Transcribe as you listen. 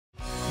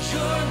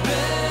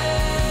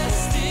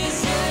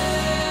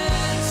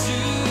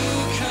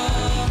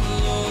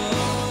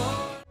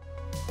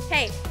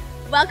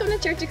Welcome to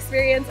Church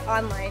Experience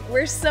Online.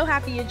 We're so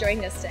happy you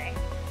joined us today.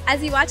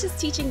 As you watch this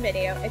teaching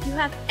video, if you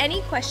have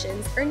any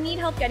questions or need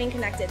help getting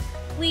connected,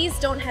 please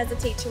don't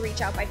hesitate to reach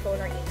out by phone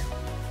or email.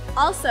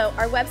 Also,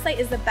 our website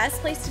is the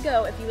best place to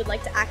go if you would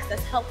like to access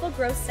helpful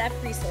growth step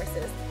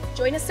resources,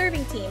 join a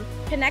serving team,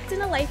 connect in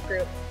a life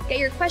group, get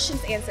your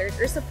questions answered,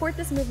 or support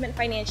this movement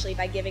financially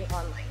by giving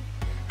online.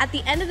 At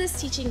the end of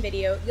this teaching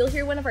video, you'll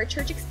hear one of our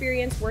Church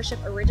Experience Worship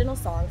original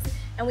songs,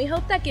 and we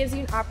hope that gives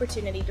you an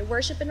opportunity to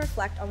worship and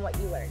reflect on what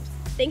you learned.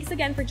 Thanks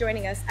again for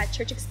joining us at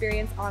Church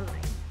Experience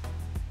Online.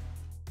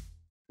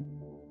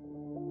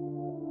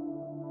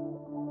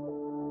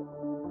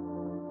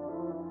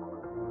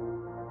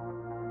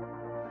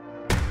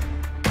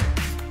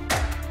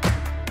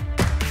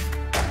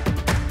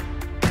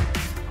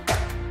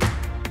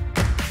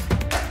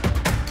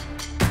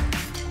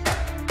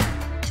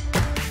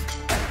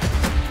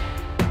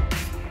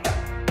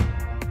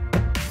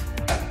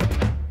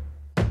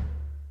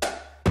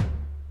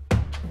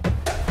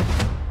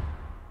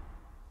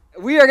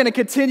 We are going to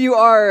continue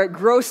our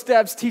Grow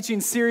Steps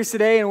teaching series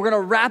today, and we're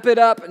going to wrap it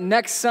up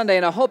next Sunday,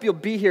 and I hope you'll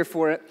be here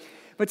for it.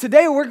 But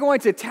today we're going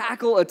to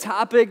tackle a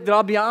topic that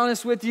I'll be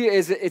honest with you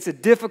it's a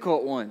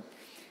difficult one.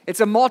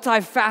 It's a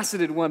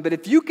multifaceted one, but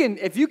if you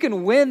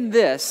can win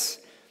this,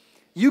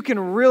 you can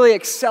really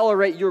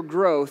accelerate your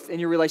growth in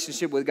your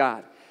relationship with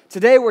God.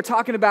 Today we're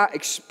talking about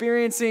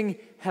experiencing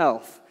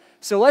health.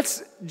 So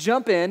let's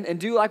jump in and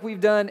do like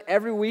we've done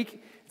every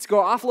week. Let's go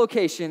off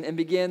location and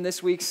begin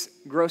this week's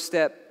Grow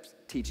Step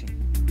teaching.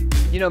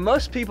 You know,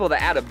 most people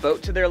that add a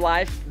boat to their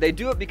life, they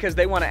do it because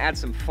they want to add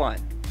some fun.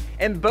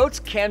 And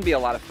boats can be a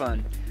lot of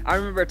fun. I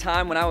remember a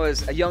time when I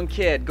was a young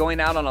kid going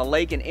out on a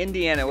lake in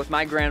Indiana with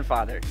my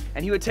grandfather,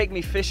 and he would take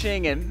me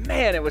fishing, and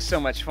man, it was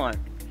so much fun.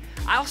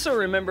 I also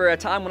remember a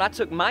time when I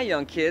took my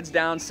young kids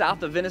down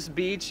south of Venice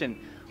Beach, and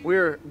we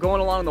were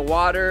going along the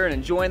water and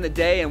enjoying the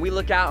day, and we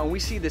look out and we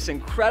see this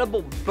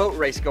incredible boat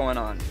race going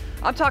on.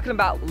 I'm talking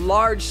about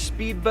large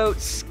speedboats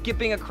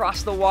skipping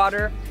across the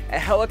water, a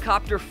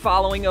helicopter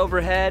following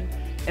overhead,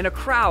 and a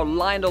crowd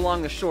lined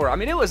along the shore. I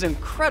mean, it was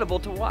incredible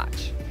to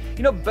watch.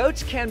 You know,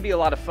 boats can be a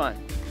lot of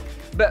fun,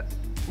 but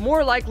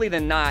more likely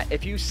than not,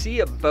 if you see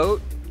a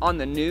boat on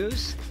the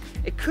news,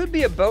 it could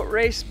be a boat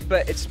race,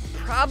 but it's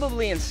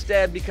probably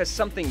instead because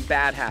something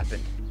bad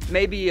happened.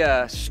 Maybe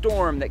a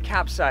storm that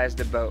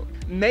capsized a boat.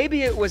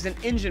 Maybe it was an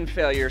engine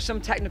failure,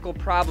 some technical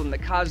problem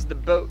that caused the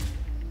boat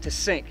to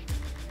sink.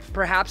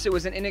 Perhaps it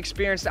was an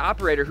inexperienced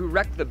operator who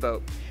wrecked the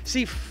boat.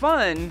 See,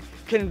 fun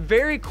can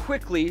very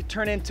quickly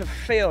turn into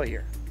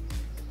failure.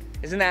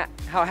 Isn't that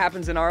how it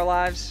happens in our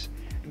lives?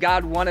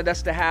 God wanted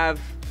us to have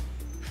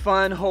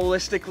fun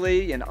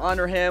holistically and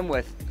honor Him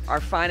with our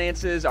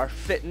finances, our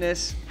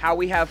fitness, how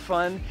we have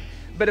fun.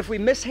 But if we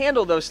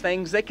mishandle those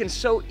things, they can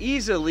so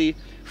easily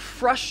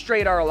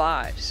frustrate our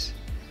lives,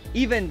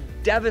 even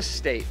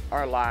devastate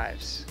our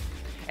lives.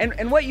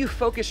 And what you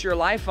focus your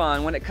life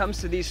on when it comes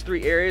to these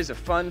three areas of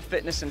fun,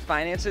 fitness, and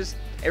finances,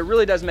 it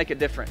really does make a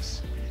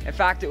difference. In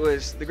fact, it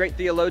was the great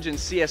theologian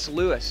C.S.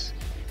 Lewis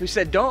who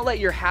said, "Don't let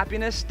your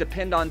happiness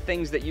depend on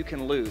things that you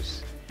can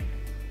lose."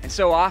 And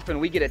so often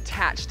we get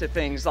attached to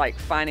things like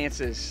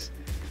finances,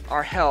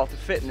 our health,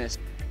 fitness,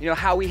 you know,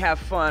 how we have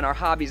fun, our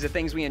hobbies, the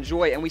things we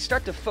enjoy, and we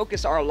start to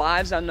focus our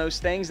lives on those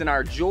things, and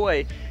our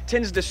joy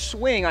tends to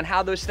swing on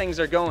how those things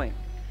are going.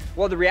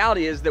 Well, the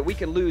reality is that we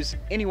can lose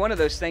any one of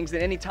those things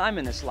at any time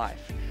in this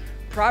life.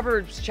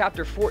 Proverbs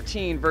chapter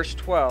 14, verse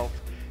 12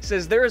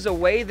 says, "There is a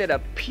way that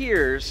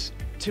appears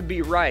to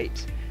be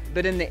right,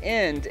 but in the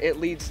end, it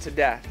leads to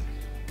death."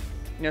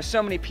 You know,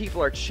 so many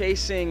people are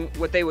chasing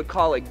what they would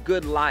call a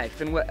good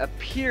life and what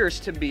appears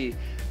to be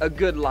a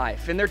good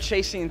life. And they're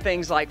chasing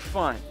things like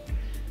fun,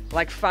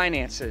 like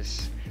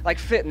finances, like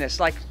fitness,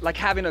 like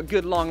having a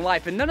good long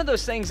life. And none of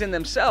those things in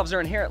themselves are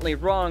inherently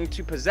wrong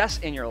to possess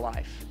in your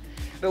life.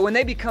 But when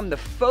they become the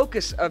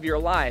focus of your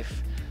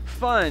life,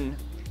 fun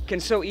can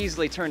so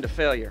easily turn to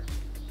failure.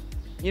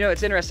 You know,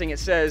 it's interesting. It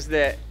says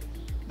that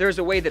there's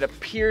a way that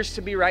appears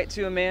to be right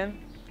to a man.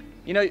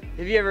 You know,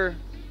 have you ever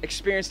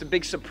experienced a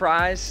big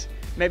surprise?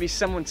 Maybe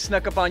someone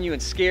snuck up on you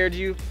and scared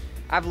you.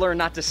 I've learned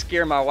not to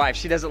scare my wife.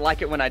 She doesn't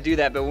like it when I do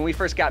that, but when we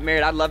first got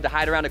married, I'd love to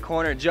hide around a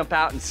corner and jump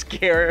out and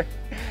scare her.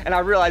 And I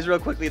realized real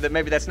quickly that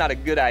maybe that's not a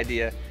good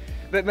idea.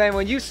 But man,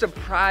 when you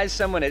surprise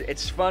someone,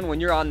 it's fun when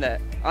you're on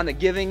the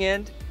giving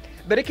end.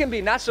 But it can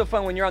be not so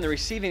fun when you're on the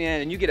receiving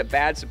end and you get a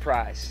bad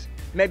surprise.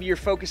 Maybe you're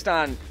focused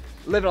on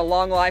living a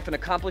long life and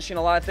accomplishing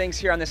a lot of things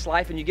here on this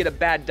life, and you get a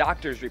bad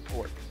doctor's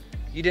report.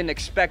 You didn't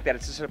expect that.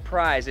 It's a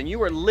surprise. And you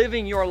were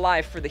living your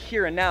life for the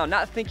here and now,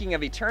 not thinking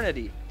of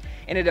eternity.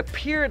 And it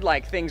appeared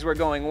like things were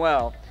going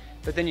well,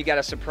 but then you got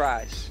a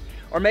surprise.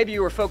 Or maybe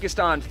you were focused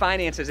on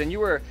finances, and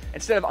you were,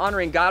 instead of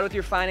honoring God with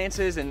your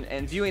finances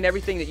and viewing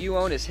everything that you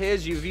own as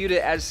His, you viewed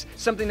it as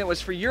something that was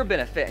for your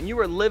benefit, and you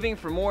were living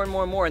for more and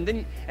more and more. And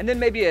then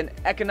maybe an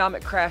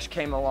economic crash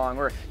came along,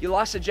 or you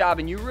lost a job,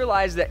 and you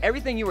realized that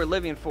everything you were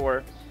living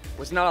for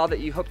was not all that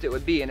you hoped it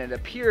would be, and it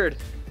appeared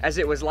as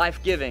it was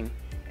life-giving,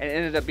 and it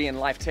ended up being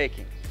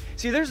life-taking.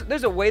 See,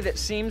 there's a way that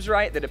seems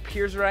right, that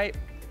appears right,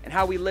 and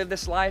how we live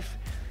this life,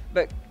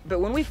 But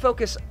when we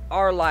focus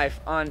our life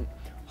on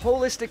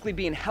holistically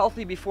being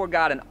healthy before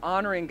God and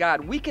honoring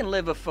God, we can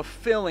live a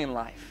fulfilling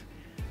life.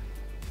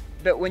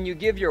 But when you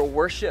give your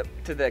worship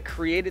to the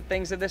created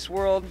things of this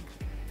world,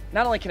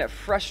 not only can it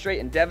frustrate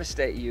and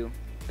devastate you,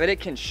 but it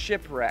can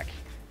shipwreck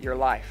your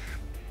life.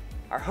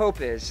 Our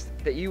hope is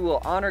that you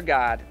will honor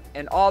God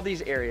in all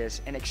these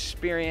areas and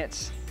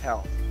experience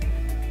health.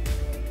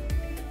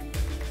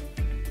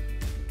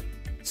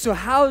 So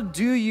how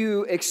do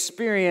you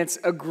experience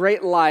a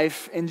great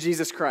life in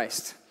Jesus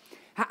Christ?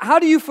 How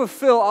do you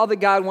fulfill all that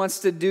God wants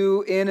to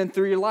do in and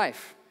through your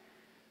life?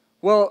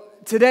 Well,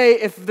 today,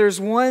 if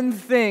there's one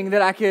thing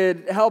that I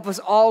could help us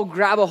all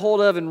grab a hold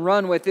of and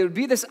run with, it would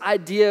be this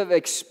idea of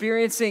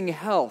experiencing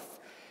health.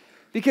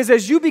 Because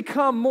as you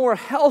become more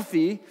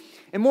healthy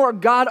and more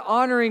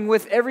God-honoring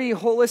with every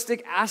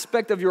holistic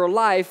aspect of your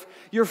life,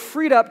 you're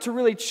freed up to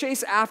really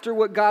chase after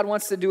what God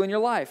wants to do in your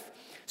life.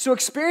 So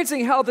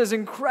experiencing health is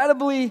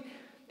incredibly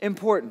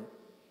important.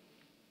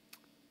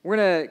 We're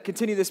going to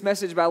continue this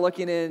message by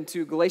looking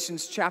into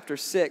Galatians chapter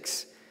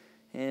 6.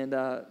 And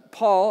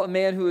Paul, a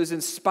man who was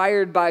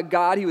inspired by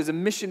God, he was a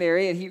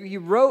missionary, and he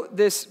wrote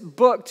this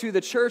book to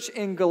the church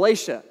in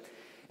Galatia.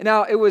 And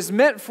now, it was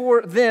meant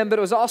for them, but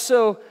it was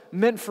also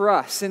meant for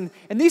us. And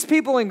these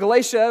people in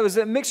Galatia, it was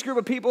a mixed group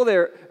of people.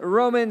 They're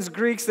Romans,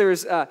 Greeks.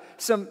 There's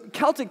some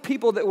Celtic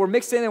people that were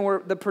mixed in and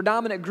were the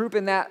predominant group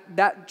in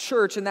that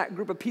church and that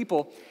group of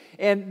people.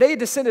 And they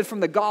descended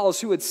from the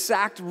Gauls who had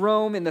sacked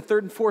Rome in the 3rd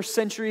and 4th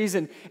centuries.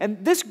 And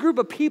this group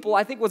of people,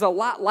 I think, was a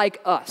lot like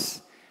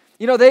us.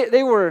 You know,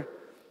 they were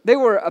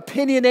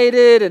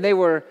opinionated, and they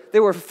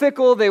were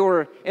fickle, they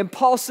were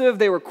impulsive,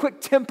 they were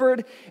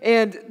quick-tempered.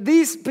 And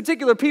these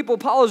particular people,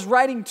 Paul is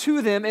writing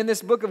to them in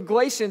this book of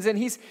Galatians, and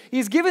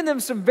he's given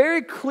them some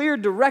very clear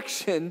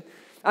direction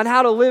on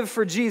how to live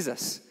for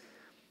Jesus.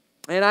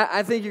 And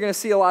I think you're going to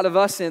see a lot of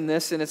us in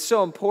this, and it's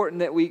so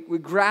important that we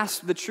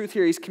grasp the truth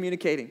here he's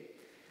communicating.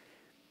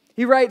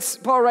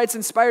 Paul writes,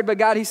 inspired by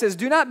God, he says,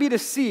 "Do not be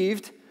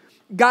deceived,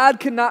 God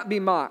cannot be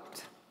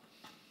mocked.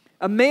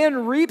 A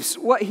man reaps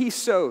what he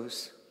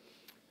sows.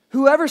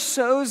 Whoever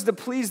sows to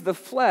please the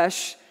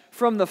flesh,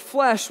 from the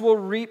flesh will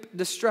reap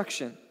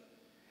destruction.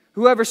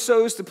 Whoever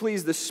sows to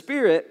please the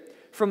Spirit,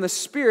 from the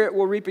Spirit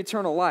will reap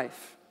eternal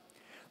life.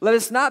 Let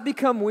us not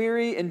become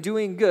weary in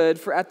doing good,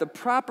 for at the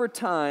proper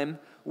time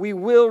we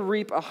will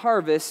reap a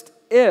harvest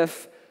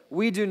if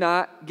we do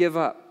not give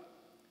up."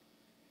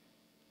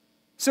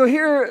 So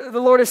here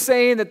the Lord is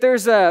saying that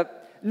there's a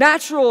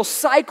natural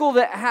cycle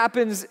that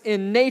happens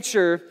in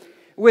nature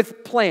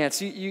with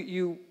plants.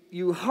 You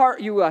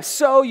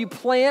sow, you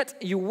plant,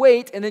 you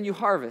wait, and then you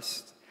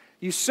harvest.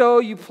 You sow,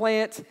 you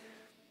plant,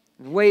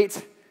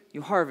 wait,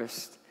 you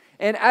harvest.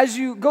 And as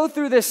you go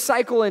through this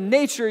cycle in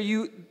nature,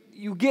 you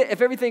get, if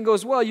everything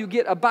goes well, you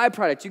get a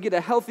byproduct. You get a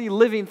healthy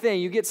living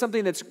thing. You get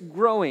something that's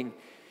growing.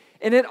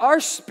 And in our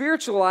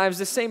spiritual lives,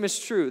 the same is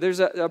true. There's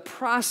a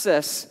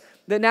process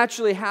that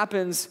naturally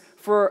happens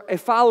for a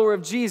follower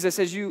of Jesus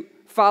as you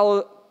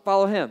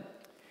follow him.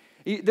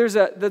 There's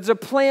a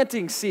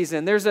planting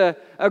season, there's a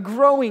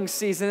growing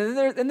season,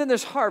 and then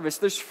there's harvest,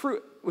 there's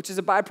fruit, which is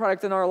a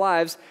byproduct in our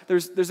lives.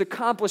 There's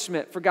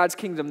accomplishment for God's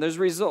kingdom, there's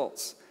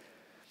results.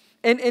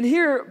 And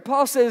here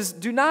Paul says,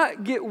 do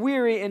not get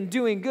weary in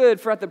doing good,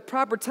 for at the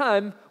proper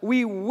time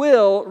we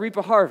will reap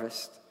a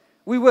harvest.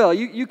 We will.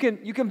 You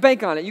can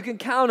bank on it, you can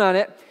count on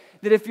it,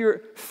 that if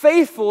you're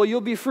faithful, you'll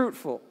be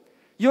fruitful.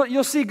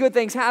 You'll see good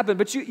things happen,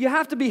 but you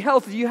have to be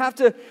healthy. You have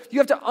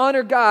to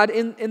honor God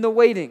in the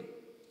waiting.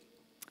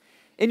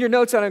 In your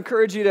notes, I'd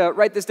encourage you to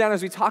write this down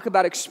as we talk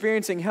about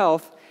experiencing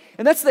health.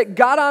 And that's that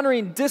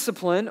God-honoring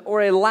discipline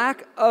or a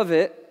lack of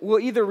it will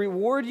either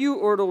reward you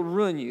or it'll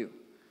ruin you.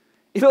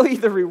 It'll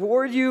either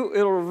reward you,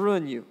 it'll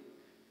ruin you.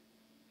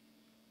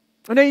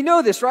 I know you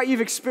know this, right?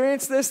 You've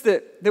experienced this,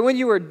 that when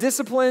you were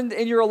disciplined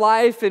in your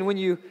life and when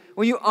you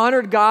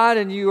honored God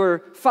and you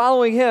were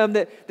following Him,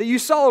 that you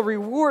saw a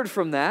reward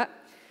from that.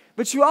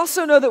 But you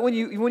also know that when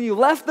you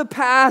left the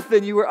path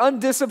and you were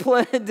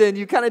undisciplined and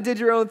you kind of did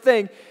your own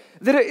thing,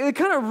 that it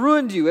kind of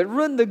ruined you. It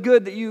ruined the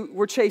good that you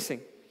were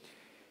chasing.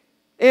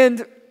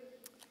 And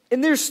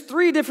there's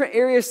 3 different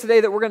areas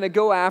today that we're going to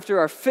go after: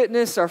 our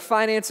fitness, our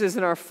finances,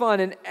 and our fun.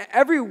 And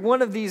every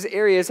one of these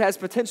areas has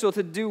potential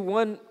to do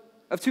one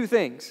of 2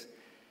 things: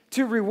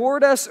 to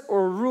reward us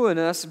or ruin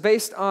us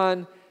based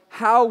on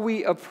how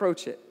we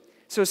approach it.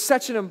 So it's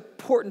such an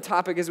important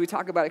topic as we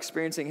talk about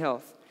experiencing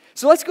health.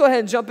 So let's go ahead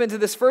and jump into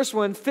this first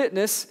one,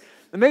 fitness.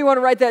 And maybe you want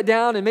to write that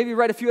down and maybe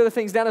write a few other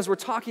things down as we're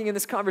talking in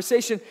this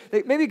conversation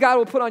that maybe God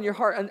will put on your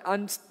heart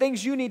on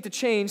things you need to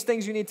change,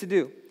 things you need to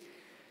do.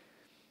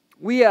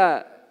 We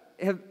have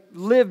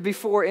lived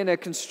before in a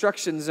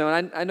construction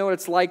zone. I know what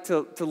it's like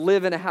to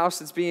live in a house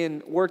that's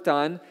being worked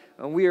on.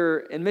 We were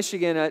in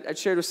Michigan. I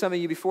shared with some of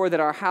you before that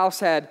our house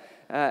had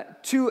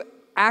 2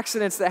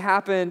 accidents that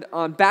happened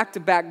on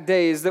back-to-back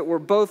days that were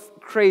both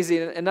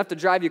crazy, enough to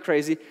drive you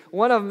crazy.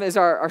 One of them is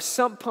our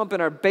sump pump in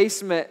our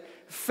basement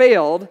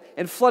failed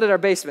and flooded our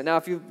basement. Now,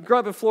 if you grew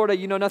up in Florida,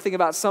 you know nothing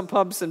about sump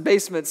pumps and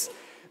basements,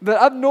 But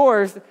up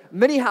north,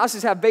 many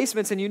houses have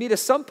basements, and you need a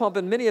sump pump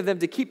in many of them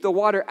to keep the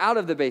water out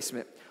of the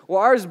basement. Well,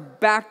 ours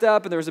backed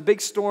up, and there was a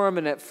big storm,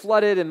 and it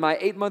flooded, and my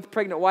 8-month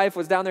pregnant wife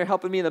was down there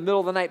helping me in the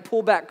middle of the night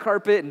pull back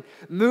carpet and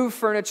move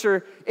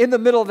furniture in the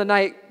middle of the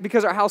night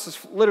because our house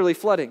was literally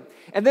flooding.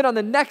 And then on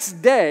the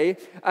next day,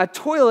 a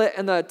toilet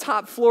in the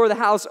top floor of the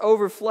house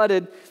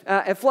flooded,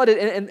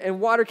 and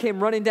water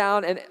came running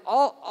down, and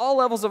all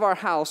levels of our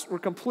house were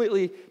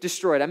completely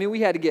destroyed. I mean,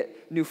 we had to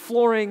get new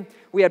flooring.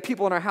 We had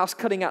people in our house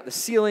cutting out the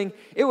ceiling.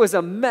 It was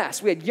a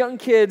mess. We had young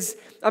kids.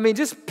 I mean,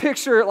 just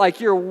picture like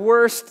your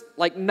worst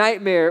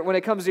nightmare when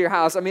it comes to your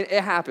house. I mean,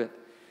 it happened.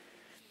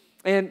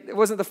 And it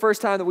wasn't the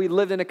first time that we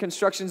lived in a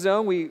construction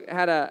zone. We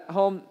had a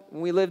home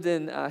when we lived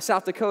in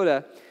South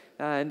Dakota,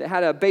 and it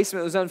had a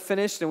basement that was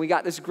unfinished, and we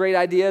got this great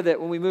idea that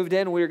when we moved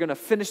in, we were going to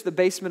finish the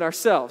basement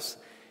ourselves.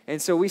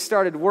 And so we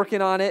started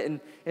working on it,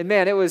 and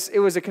man, it was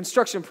a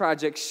construction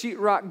project.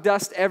 Sheetrock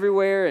dust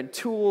everywhere, and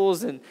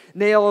tools, and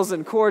nails,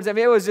 and cords. I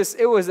mean,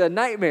 it was a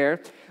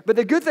nightmare. But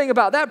the good thing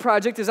about that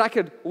project is I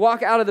could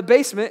walk out of the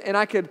basement, and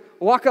I could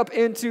walk up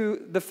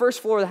into the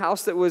first floor of the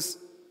house that was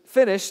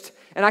finished,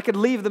 and I could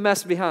leave the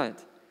mess behind.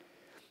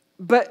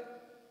 But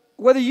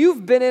whether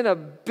you've been in a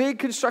big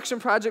construction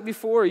project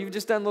before, or you've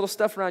just done little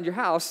stuff around your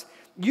house,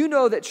 you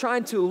know that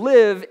trying to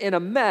live in a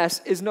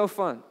mess is no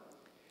fun.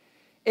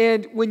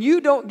 And when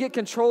you don't get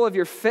control of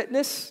your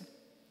fitness,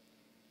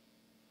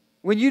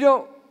 when you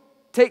don't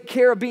take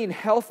care of being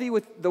healthy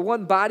with the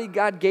one body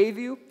God gave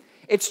you,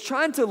 it's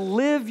trying to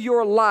live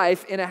your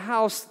life in a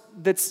house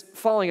that's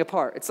falling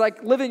apart. It's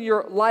like living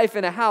your life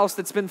in a house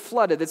that's been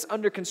flooded, that's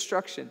under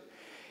construction.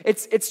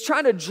 It's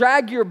trying to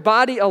drag your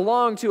body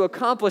along to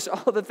accomplish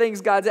all the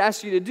things God's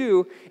asked you to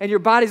do, and your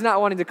body's not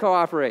wanting to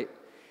cooperate.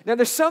 Now,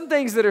 there's some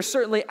things that are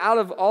certainly out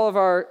of all of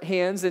our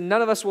hands, and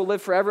none of us will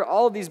live forever.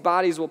 All of these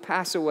bodies will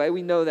pass away.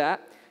 We know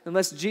that.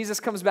 Unless Jesus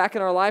comes back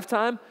in our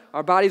lifetime,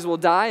 our bodies will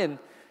die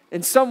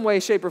in some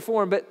way, shape, or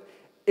form. But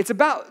it's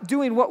about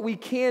doing what we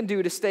can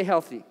do to stay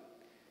healthy.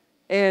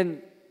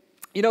 And,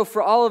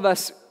 for all of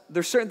us,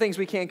 there's certain things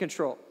we can't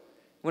control.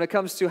 When it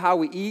comes to how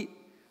we eat,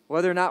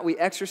 whether or not we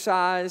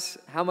exercise,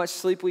 how much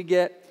sleep we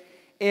get.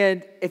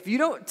 And if you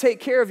don't take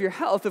care of your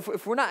health,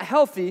 if we're not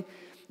healthy,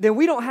 then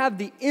we don't have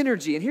the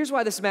energy. And here's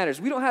why this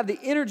matters. We don't have the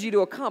energy to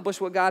accomplish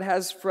what God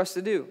has for us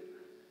to do.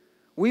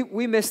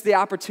 We miss the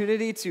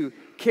opportunity to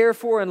care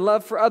for and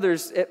love for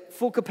others at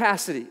full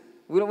capacity.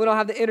 We don't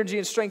have the energy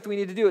and strength we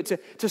need to do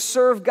it, to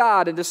serve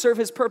God and to serve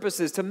His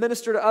purposes, to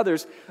minister to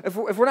others. If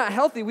we're not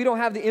healthy, we don't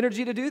have the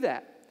energy to do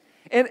that.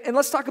 And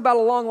let's talk about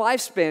a long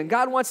lifespan.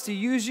 God wants to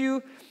use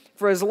you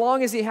for as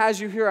long as He has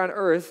you here on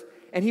earth,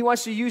 and He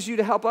wants to use you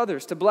to help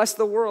others, to bless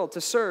the world,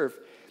 to serve.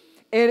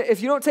 And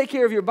if you don't take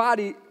care of your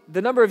body,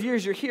 the number of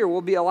years you're here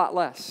will be a lot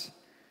less.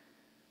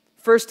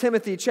 1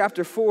 Timothy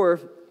chapter 4,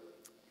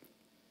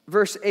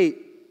 verse 8.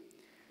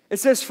 It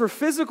says, "For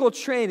physical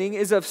training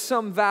is of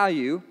some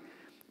value,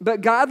 but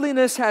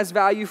godliness has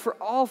value for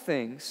all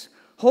things,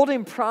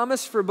 holding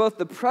promise for both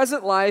the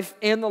present life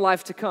and the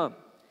life to come."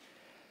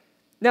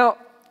 Now,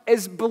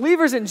 as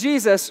believers in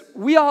Jesus,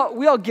 we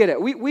all get it.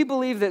 We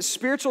believe that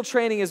spiritual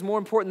training is more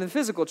important than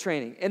physical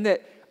training, and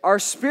that our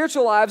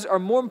spiritual lives are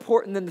more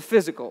important than the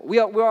physical.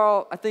 We're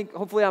all, I think,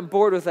 hopefully on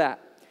board with that.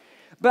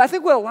 But I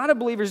think what a lot of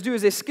believers do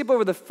is they skip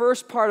over the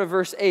first part of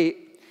verse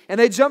 8, and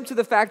they jump to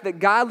the fact that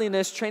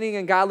godliness, training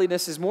in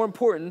godliness is more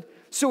important.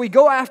 So we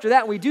go after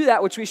that, and we do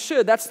that, which we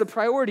should. That's the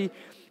priority.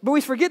 But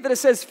we forget that it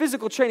says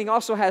physical training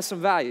also has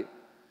some value.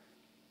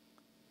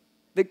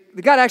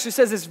 God actually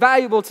says it's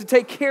valuable to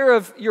take care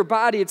of your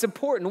body. It's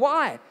important.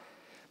 Why?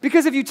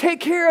 Because if you take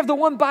care of the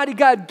one body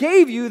God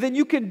gave you, then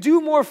you can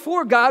do more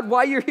for God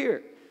while you're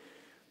here.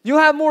 You'll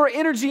have more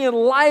energy and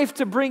life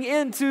to bring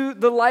into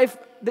the life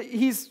that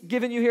He's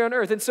given you here on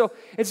earth. And so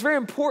it's very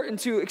important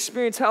to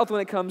experience health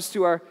when it comes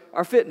to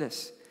our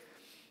fitness.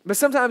 But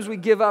sometimes we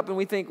give up and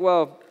we think,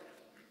 well,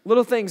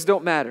 little things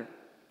don't matter.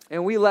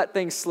 And we let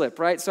things slip,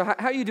 right? So how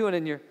are you doing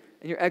in your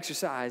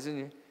exercise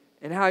and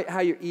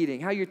how you're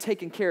eating, how you're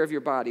taking care of your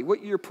body,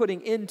 what you're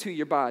putting into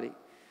your body?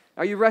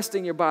 Are you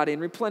resting your body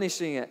and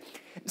replenishing it?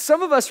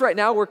 Some of us right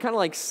now, we're kind of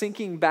like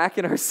sinking back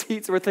in our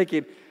seats. We're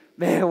thinking,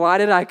 man, why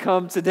did I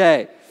come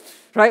today?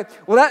 Right?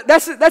 Well,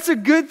 that's a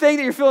good thing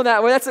that you're feeling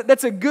that way.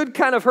 That's a good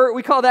kind of hurt.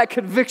 We call that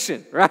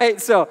conviction, right?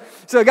 So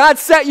God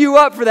set you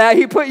up for that.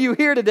 He put you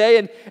here today.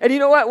 And you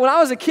know what? When I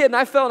was a kid and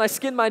I fell and I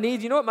skinned my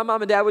knees, you know what my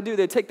mom and dad would do?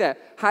 They'd take that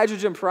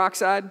hydrogen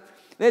peroxide, and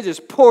they'd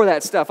just pour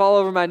that stuff all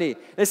over my knee.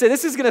 They said,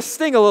 this is going to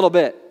sting a little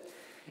bit.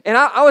 And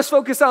I was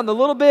focused on the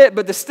little bit,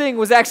 but the sting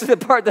was actually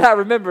the part that I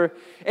remember.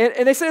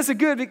 And they said it's a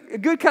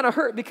good kind of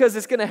hurt because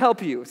it's going to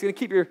help you. It's going to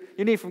keep your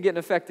knee from getting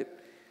affected.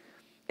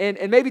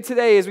 And maybe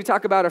today, as we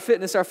talk about our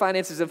fitness, our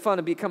finances, and fun,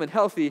 and becoming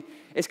healthy,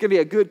 it's going to be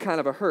a good kind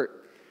of a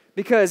hurt.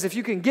 Because if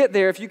you can get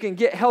there, if you can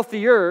get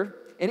healthier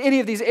in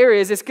any of these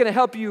areas, it's going to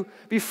help you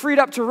be freed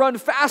up to run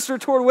faster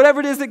toward whatever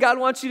it is that God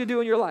wants you to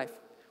do in your life.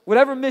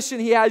 Whatever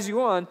mission He has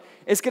you on,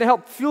 it's going to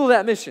help fuel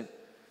that mission.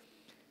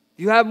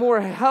 You have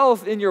more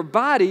health in your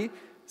body,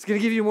 it's going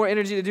to give you more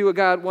energy to do what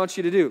God wants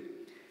you to do.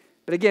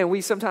 But again,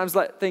 we sometimes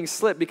let things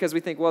slip because we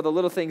think, well, the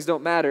little things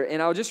don't matter.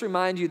 And I'll just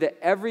remind you that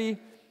every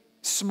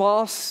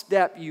small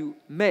step you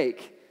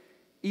make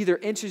either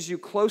inches you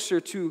closer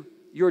to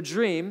your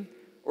dream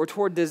or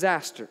toward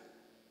disaster.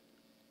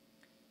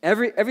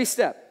 Every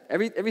step,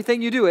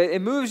 everything you do,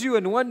 it moves you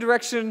in one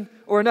direction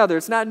or another.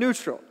 It's not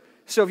neutral.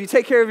 So if you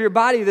take care of your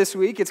body this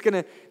week, it's going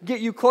to get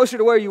you closer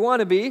to where you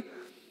want to be,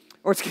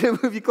 or it's going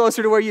to move you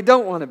closer to where you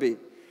don't want to be.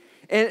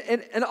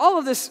 And all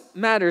of this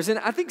matters. And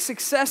I think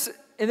success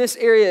in this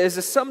area is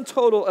a sum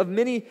total of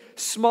many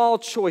small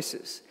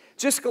choices.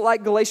 Just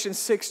like Galatians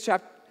 6,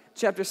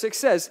 chapter 6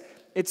 says,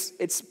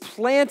 it's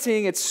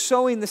planting, it's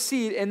sowing the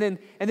seed, and then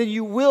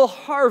you will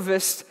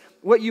harvest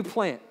what you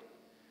plant.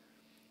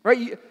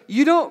 Right?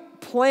 You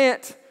don't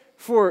plant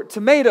for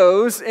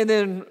tomatoes and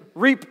then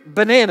reap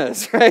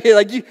bananas, right?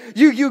 Like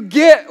you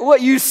get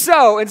what you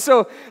sow. And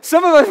so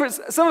some of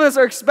us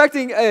are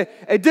expecting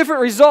a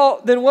different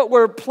result than what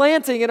we're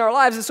planting in our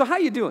lives. And so how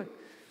are you doing?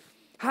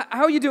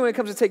 How are you doing when it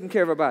comes to taking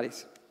care of our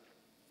bodies?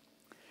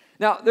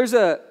 Now, there's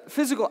a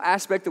physical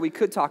aspect that we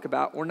could talk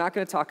about. We're not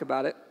going to talk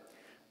about it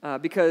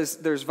because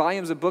there's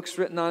volumes of books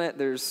written on it.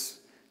 You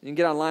can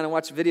get online and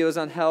watch videos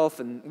on health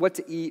and what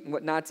to eat and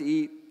what not to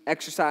eat.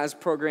 Exercise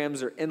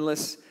programs are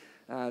endless.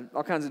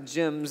 All kinds of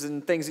gyms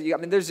and things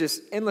there's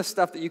just endless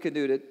stuff that you can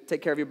do to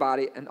take care of your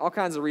body and all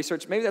kinds of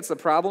research. Maybe that's the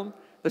problem.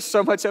 There's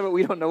so much of it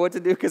we don't know what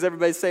to do because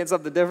everybody's saying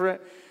something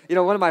different.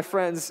 One of my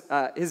friends,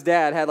 his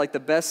dad had like the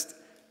best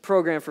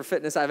program for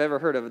fitness I've ever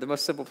heard of, the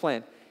most simple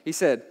plan. He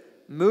said,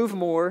 move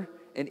more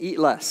and eat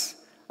less.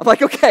 I'm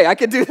like, okay, I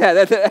can do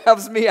that. That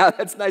helps me out.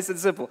 That's nice and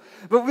simple.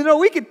 But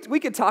we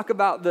could talk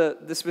about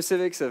the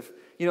specifics of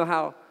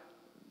how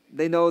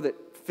they know that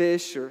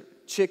fish or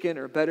chicken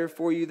are better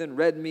for you than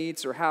red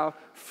meats, or how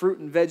fruit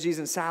and veggies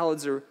and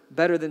salads are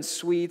better than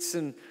sweets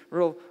and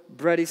real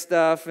bready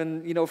stuff,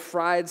 and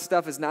fried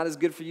stuff is not as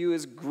good for you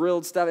as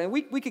grilled stuff. And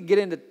we could get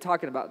into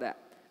talking about that.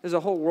 There's a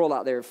whole world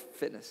out there of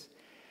fitness.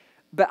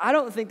 But I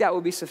don't think that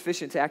would be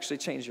sufficient to actually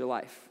change your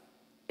life.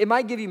 It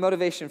might give you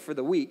motivation for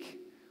the week,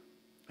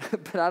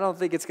 but I don't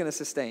think it's going to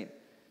sustain.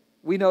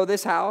 We know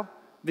this how?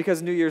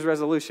 Because New Year's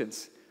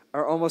resolutions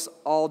are almost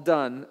all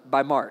done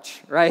by March,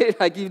 right?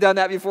 Like you've done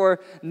that before,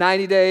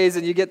 90 days,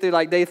 and you get through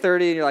like day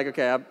 30, and you're like,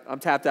 okay, I'm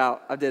tapped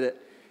out. I did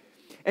it.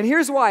 And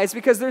here's why. It's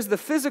because there's the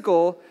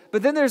physical,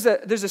 but then there's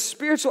a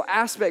spiritual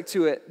aspect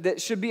to it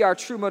that should be our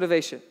true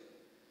motivation.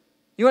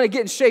 You want to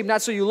get in shape,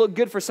 not so you look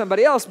good for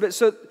somebody else, but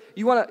so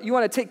you want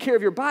to take care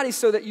of your body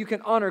so that you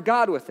can honor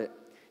God with it.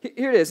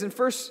 Here it is in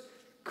 1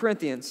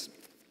 Corinthians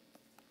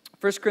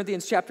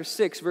chapter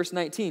 6, verse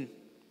 19.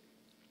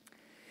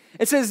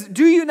 It says,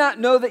 do you not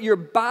know that your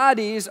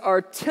bodies are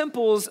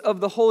temples of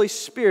the Holy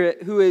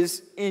Spirit who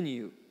is in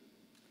you,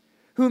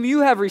 whom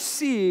you have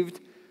received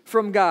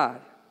from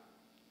God?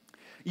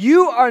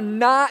 You are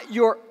not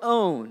your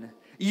own.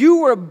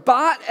 You were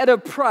bought at a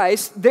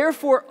price,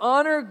 therefore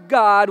honor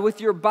God with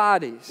your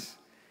bodies.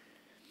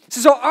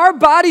 So our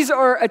bodies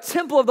are a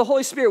temple of the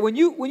Holy Spirit. When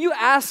you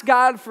ask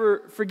God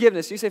for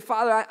forgiveness, you say,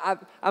 Father,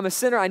 I'm a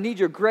sinner, I need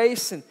your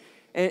grace,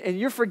 and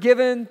you're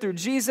forgiven through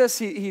Jesus.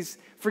 He's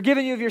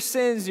forgiven you of your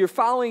sins, you're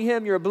following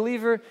him, you're a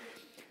believer.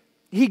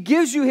 He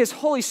gives you his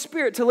Holy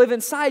Spirit to live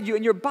inside you,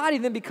 and your body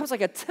then becomes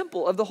like a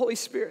temple of the Holy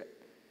Spirit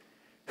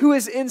who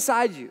is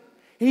inside you.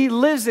 He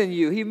lives in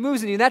you. He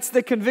moves in you. That's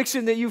the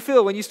conviction that you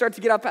feel when you start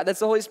to get off path.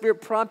 That's the Holy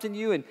Spirit prompting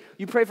you, and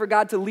you pray for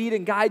God to lead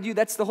and guide you.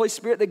 That's the Holy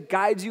Spirit that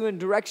guides you and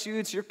directs you.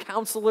 It's your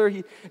counselor.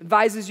 He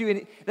advises you,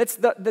 and that's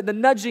the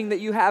nudging that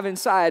you have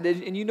inside,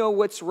 and you know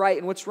what's right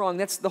and what's wrong.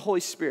 That's the Holy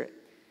Spirit.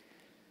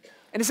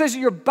 And it says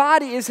your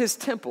body is his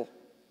temple.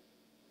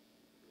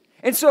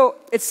 And so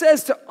it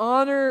says to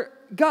honor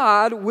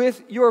God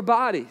with your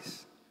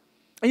bodies.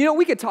 And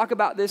we could talk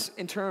about this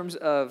in terms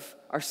of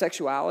our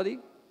sexuality.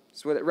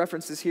 That's what it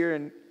references here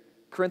in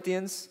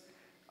Corinthians,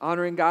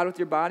 honoring God with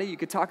your body. You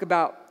could talk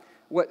about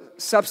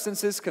what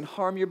substances can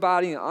harm your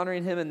body and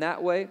honoring him in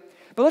that way.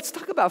 But let's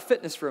talk about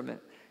fitness for a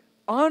minute.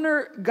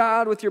 Honor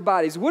God with your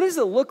bodies. What does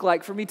it look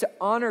like for me to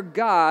honor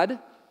God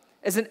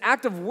as an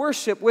act of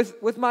worship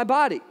with my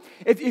body?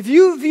 If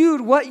you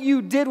viewed what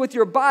you did with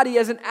your body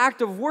as an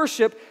act of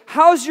worship,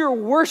 how's your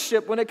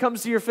worship when it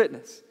comes to your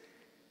fitness?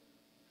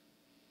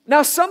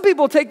 Now, some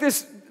people take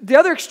this the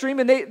other extreme,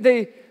 and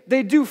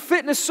they do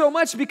fitness so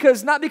much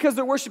not because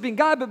they're worshiping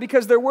God, but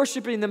because they're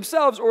worshiping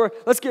themselves, or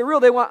let's get real,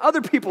 they want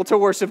other people to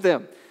worship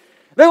them.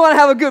 They want to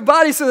have a good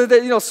body so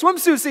that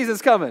swimsuit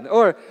season's coming,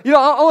 or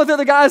I want the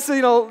other guys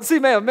to see,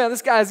 man,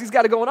 this guy's he's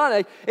got it going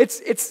on.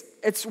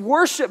 It's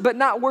worship, but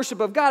not worship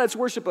of God. It's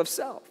worship of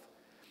self.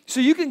 So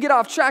you can get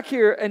off track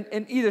here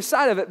in either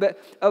side of it, but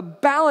a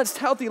balanced,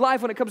 healthy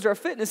life when it comes to our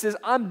fitness is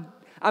I'm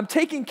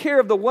taking care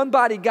of the one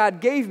body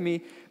God gave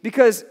me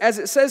because, as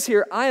it says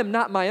here, I am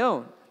not my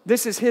own.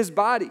 This is his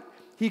body.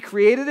 He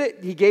created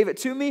it. He gave it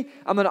to me.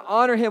 I'm going to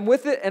honor him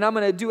with it, and I'm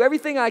going to do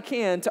everything I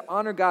can to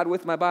honor God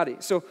with my body.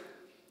 So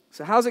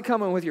how's it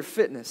coming with your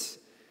fitness?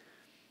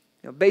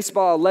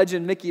 Baseball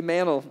legend Mickey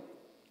Mantle,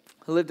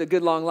 who lived a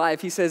good long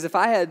life, he says, if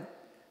I had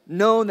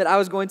known that I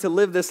was going to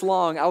live this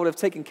long, I would have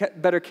taken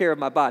better care of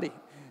my body.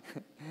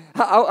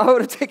 I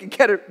would have taken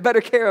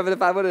better care of it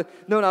if I would have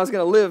known I was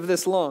going to live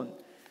this long.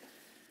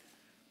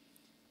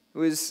 It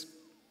was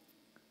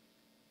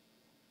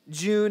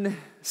June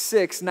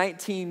 6,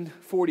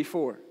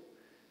 1944,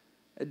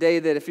 a day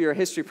that if you're a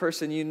history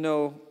person, you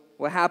know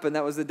what happened.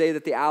 That was the day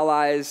that the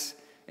Allies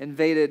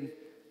invaded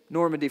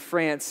Normandy,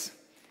 France,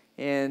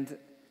 and it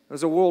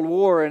was a world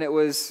war, and it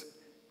was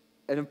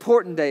an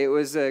important day. It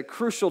was a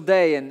crucial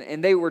day,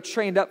 and they were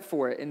trained up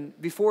for it. And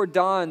before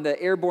dawn,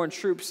 the airborne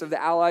troops of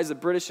the Allies, the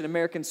British and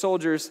American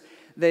soldiers,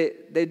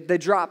 they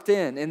dropped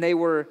in, and they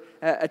were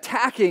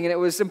attacking, and it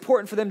was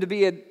important for them to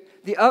be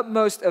the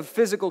utmost of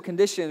physical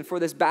condition for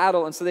this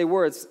battle, and so they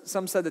were.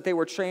 Some said that they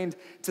were trained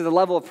to the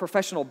level of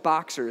professional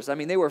boxers. I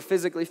mean, they were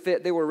physically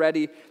fit, they were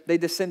ready, they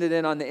descended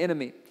in on the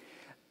enemy.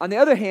 On the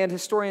other hand,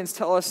 historians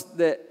tell us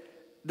that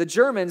the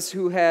Germans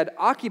who had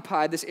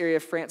occupied this area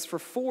of France for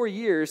 4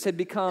 years had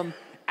become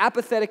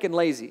apathetic and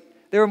lazy.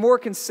 They were more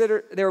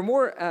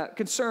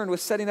concerned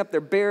with setting up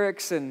their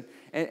barracks and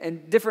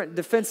different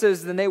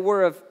defenses than they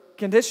were of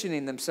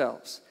conditioning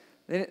themselves.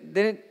 They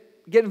didn't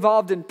get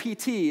involved in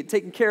PT,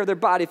 taking care of their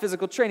body,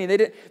 physical training. They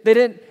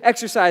didn't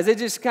exercise. They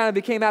just kind of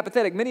became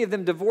apathetic. Many of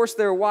them divorced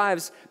their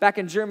wives back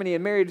in Germany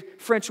and married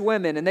French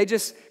women, and they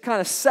just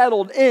kind of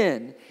settled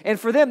in. And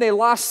for them, they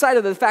lost sight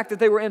of the fact that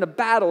they were in a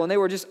battle and they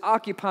were just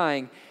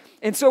occupying.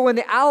 And so when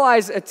the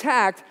Allies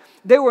attacked,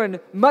 they were in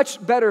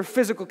much better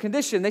physical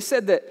condition. They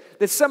said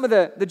that some of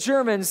the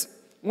Germans,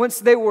 once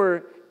they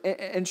were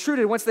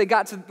intruded, once they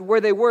got to where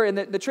they were in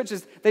the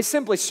trenches, they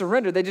simply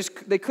surrendered.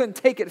 They couldn't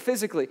take it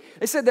physically.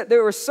 They said that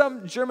there were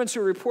some Germans who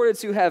were reported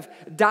to have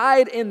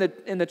died in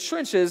the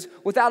trenches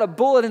without a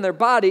bullet in their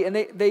body, and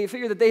they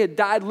figured that they had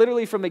died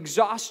literally from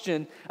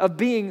exhaustion of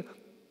being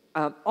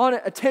on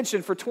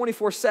attention for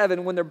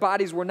 24/7 when their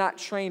bodies were not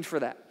trained for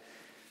that.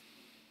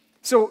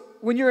 So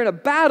when you're in a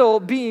battle,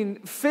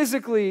 being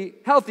physically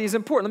healthy is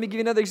important. Let me give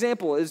you another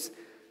example. Is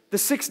the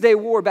 6-Day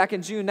War back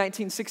in June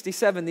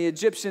 1967, the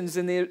Egyptians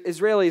and the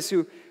Israelis,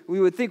 who we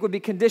would think would be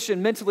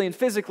conditioned mentally and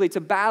physically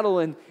to battle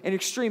in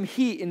extreme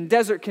heat and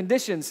desert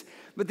conditions.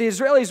 But the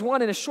Israelis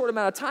won in a short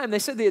amount of time. They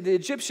said the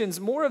Egyptians,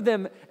 more of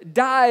them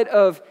died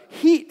of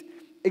heat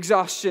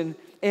exhaustion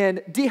and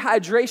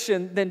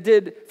dehydration than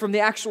did from the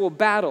actual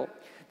battle.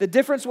 The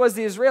difference was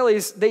the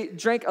Israelis, they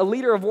drank a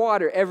liter of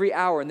water every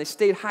hour, and they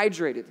stayed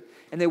hydrated,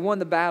 and they won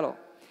the battle.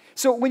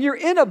 So when you're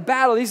in a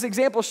battle, these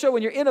examples show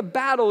when you're in a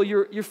battle,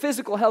 your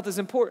physical health is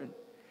important.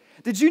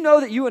 Did you know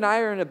that you and I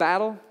are in a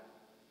battle?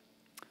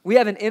 We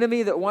have an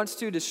enemy that wants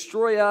to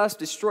destroy us,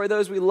 destroy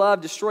those we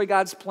love, destroy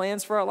God's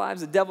plans for our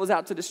lives. The devil's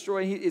out to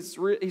destroy. He's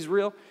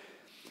real.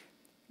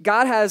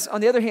 God has,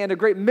 on the other hand, a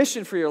great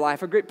mission for your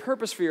life, a great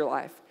purpose for your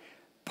life.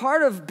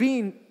 Part of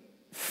being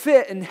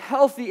fit and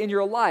healthy in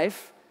your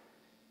life,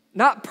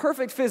 not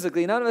perfect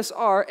physically, none of us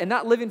are, and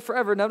not living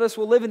forever, none of us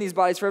will live in these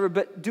bodies forever,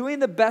 but doing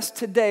the best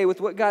today with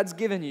what God's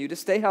given you to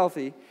stay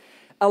healthy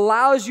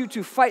allows you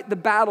to fight the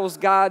battles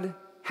God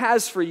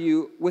has for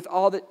you with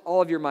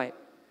all of your might.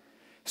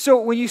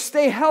 So when you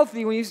stay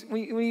healthy, when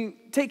you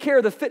take care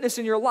of the fitness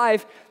in your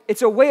life,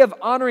 it's a way of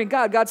honoring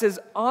God. God says,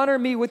 honor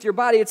me with your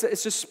body. It's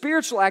a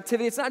spiritual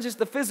activity. It's not just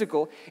the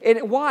physical.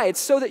 And why? It's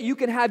so that you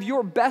can have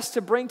your best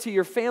to bring to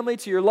your family,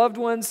 to your loved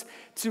ones,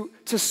 to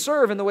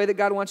serve in the way that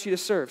God wants you to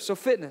serve. So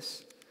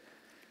fitness.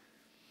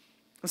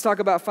 Let's talk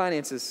about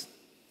finances.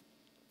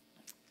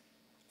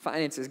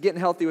 Finances, getting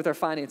healthy with our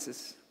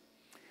finances.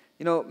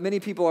 You know, many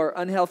people are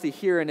unhealthy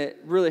here, and it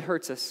really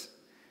hurts us.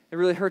 It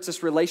really hurts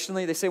us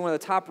relationally. They say one of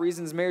the top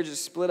reasons marriages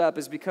split up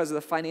is because of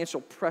the financial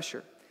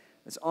pressure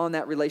that's on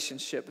that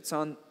relationship. It's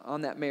on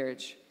that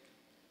marriage.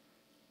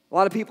 A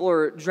lot of people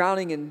are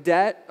drowning in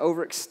debt,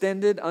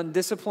 overextended,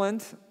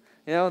 undisciplined.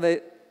 You know,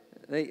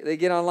 they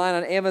get online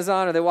on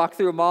Amazon or they walk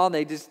through a mall and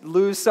they just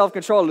lose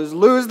self-control,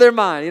 lose their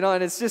mind. You know,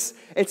 and it's just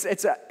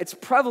it's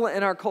prevalent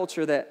in our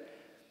culture that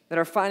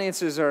our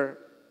finances are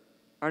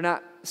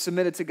not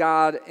submitted to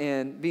God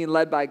and being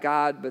led by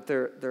God, but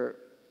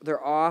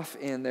they're off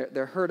and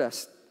they're hurt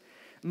us.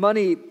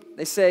 Money,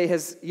 they say,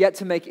 has yet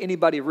to make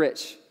anybody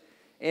rich.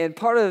 And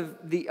part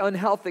of the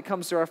unhealth that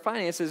comes to our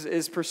finances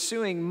is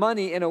pursuing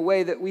money in a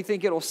way that we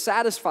think it'll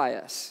satisfy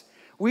us.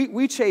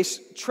 We chase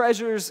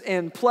treasures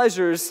and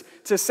pleasures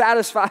to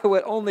satisfy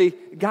what only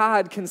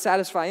God can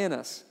satisfy in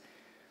us.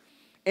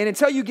 And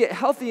until you get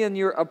healthy in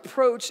your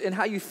approach and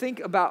how you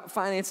think about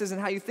finances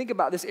and how you think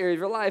about this area of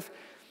your life,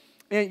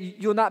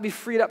 you'll not be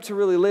freed up to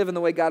really live in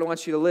the way God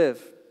wants you to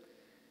live.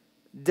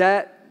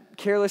 Debt,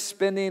 careless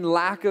spending,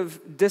 lack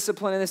of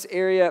discipline in this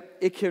area,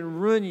 it can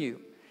ruin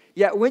you.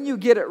 Yet when you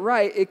get it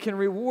right, it can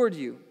reward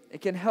you.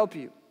 It can help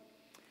you.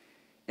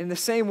 In the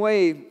same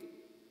way,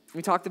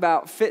 we talked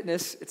about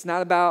fitness. It's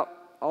not about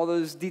all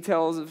those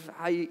details of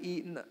how you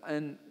eat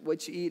and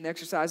what you eat and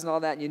exercise and all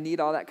that, and you need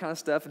all that kind of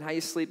stuff, and how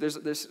you sleep.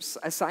 There's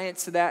a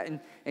science to that,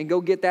 and go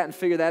get that and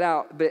figure that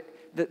out. But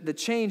the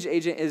change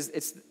agent is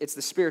it's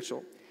the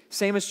spiritual.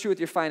 Same is true with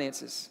your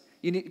finances.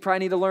 You probably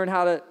need to learn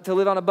how to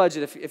live on a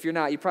budget if you're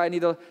not. You probably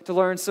need to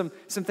learn some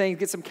things,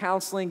 get some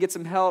counseling, get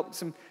some help,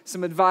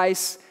 some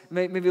advice.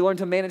 maybe learn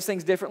to manage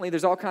things differently.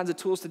 There's all kinds of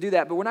tools to do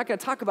that, but we're not going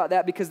to talk about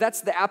that because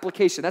that's the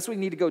application. That's what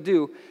we need to go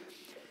do.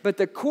 But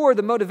the core,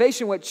 the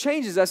motivation, what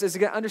changes us is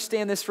to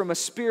understand this from a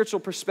spiritual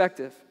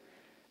perspective,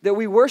 that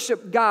we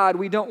worship God,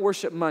 we don't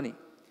worship money.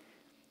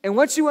 And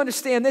once you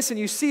understand this and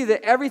you see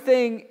that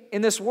everything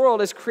in this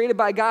world is created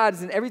by God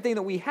and everything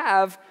that we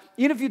have,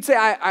 even if you'd say,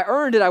 I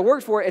earned it, I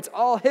worked for it, it's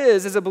all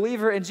His as a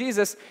believer in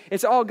Jesus,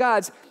 it's all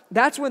God's,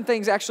 that's when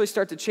things actually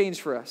start to change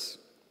for us.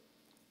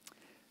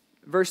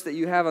 The verse that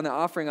you have on the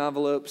offering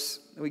envelopes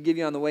that we give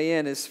you on the way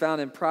in is found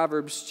in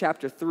Proverbs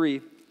chapter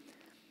 3.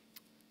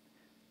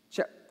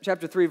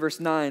 Chapter 3,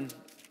 verse 9.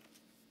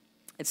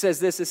 It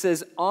says this, it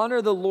says,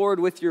 honor the Lord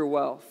with your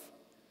wealth.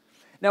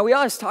 Now, we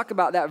always talk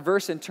about that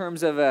verse in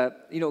terms of,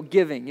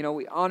 giving. You know,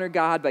 we honor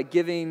God by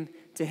giving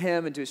to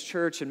Him and to His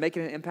church and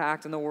making an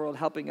impact in the world,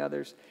 helping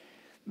others.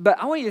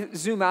 But I want you to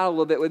zoom out a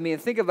little bit with me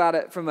and think about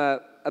it from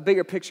a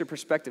bigger picture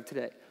perspective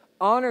today.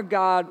 Honor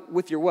God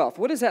with your wealth.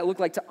 What does that look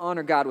like to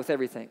honor God with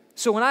everything?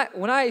 So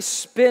when I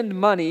spend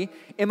money,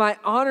 am I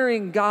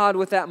honoring God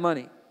with that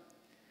money?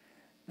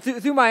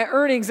 Through my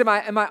earnings, am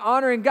I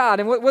honoring God?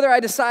 And whether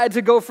I decide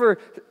to go for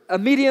a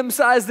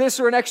medium-sized this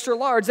or an extra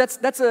large,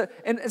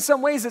 in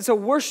some ways it's a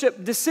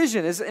worship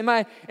decision. Am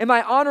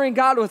I honoring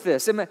God with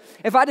this?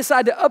 If I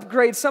decide to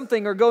upgrade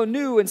something or go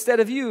new instead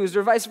of used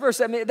or vice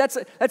versa, I mean that's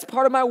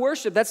part of my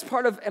worship. That's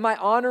part of, am I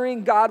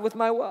honoring God with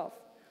my wealth?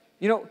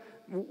 You know,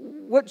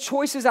 what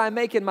choices I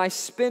make in my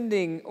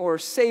spending or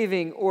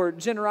saving or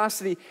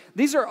generosity,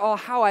 these are all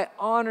how I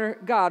honor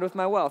God with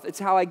my wealth. It's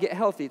how I get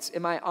healthy.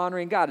 Am I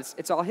honoring God?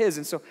 It's all His.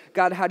 And so,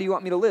 God, how do you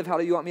want me to live? How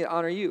do you want me to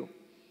honor you?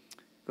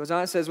 Goes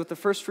on, it says, with the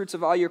first fruits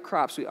of all your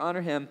crops, we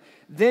honor Him.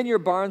 Then your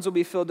barns will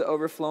be filled to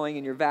overflowing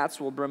and your vats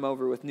will brim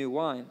over with new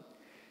wine.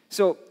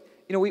 So,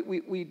 you know,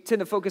 we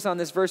tend to focus on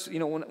this verse, you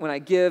know, when I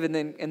give and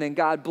then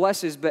God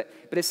blesses, but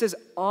it says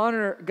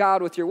honor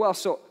God with your wealth.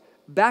 So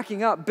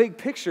backing up, big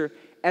picture,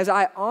 as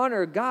I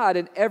honor God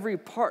in every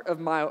part of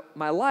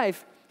my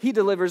life, He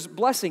delivers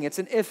blessing. It's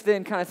an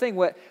if-then kind of thing.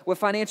 What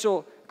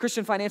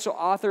Christian financial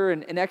author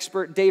and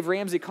expert Dave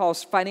Ramsey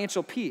calls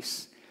financial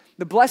peace.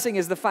 The blessing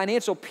is the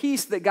financial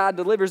peace that God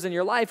delivers in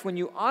your life when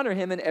you honor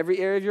Him in every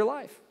area of your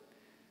life.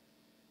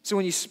 So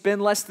when you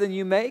spend less than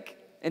you make,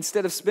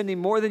 instead of spending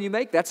more than you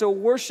make, that's a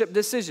worship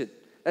decision.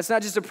 That's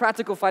not just a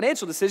practical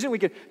financial decision. We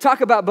could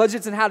talk about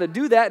budgets and how to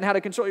do that and how to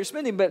control your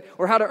spending,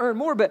 or how to earn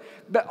more, but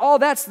all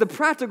that's the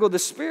practical. The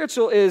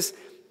spiritual is,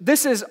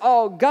 this is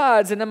all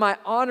God's, and am I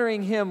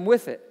honoring Him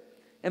with it?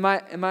 Am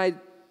I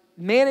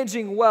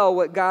managing well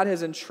what God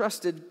has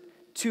entrusted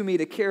to me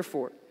to care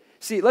for?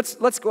 See,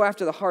 let's go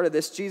after the heart of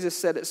this. Jesus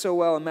said it so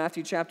well in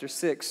Matthew chapter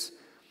 6.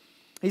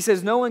 He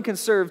says, no one can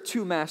serve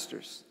two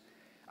masters.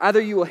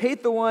 Either you will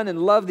hate the one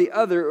and love the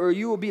other, or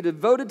you will be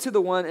devoted to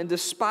the one and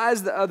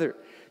despise the other.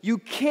 You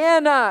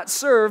cannot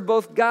serve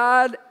both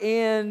God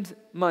and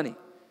money.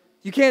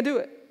 You can't do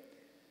it.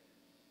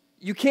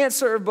 You can't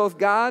serve both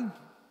God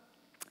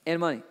and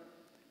money.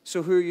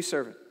 So who are you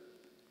serving?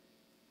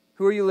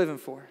 Who are you living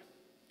for?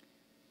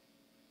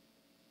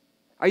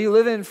 Are you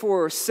living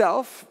for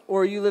self,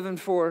 or are you living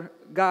for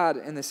God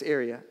in this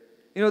area?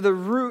 You know, the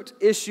root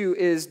issue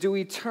is, do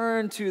we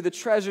turn to the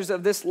treasures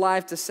of this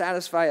life to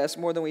satisfy us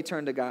more than we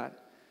turn to God?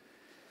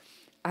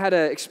 I had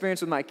an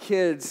experience with my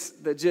kids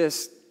that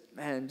just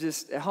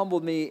it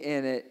humbled me,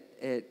 and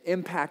it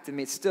impacted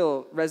me. It's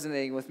still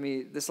resonating with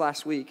me this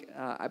last week.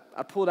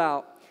 I pulled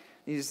out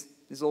these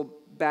little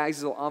bags,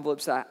 these little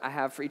envelopes that I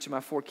have for each of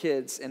my 4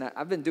 kids, and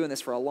I've been doing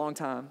this for a long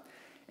time.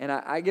 And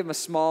I give them a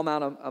small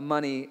amount of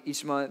money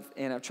each month,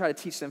 and I try to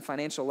teach them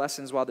financial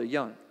lessons while they're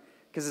young.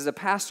 Because as a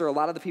pastor, a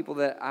lot of the people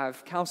that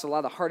I've counseled, a lot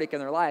of the heartache in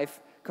their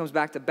life comes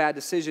back to bad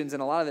decisions,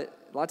 and a lot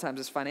of times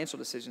it's financial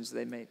decisions that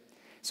they made.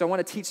 So I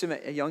want to teach them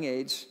at a young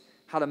age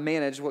how to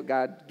manage what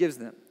God gives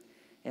them.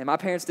 And my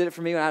parents did it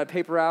for me when I had a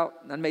paper out,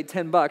 and I made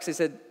 $10. They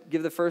said,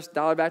 give the first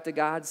 $1 back to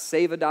God,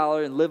 save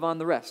 $1, and live on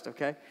the rest,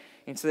 okay?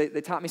 And so they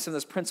taught me some of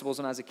those principles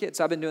when I was a kid.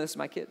 So I've been doing this with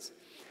my kids.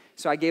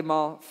 So I gave them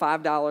all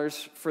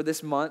 $5 for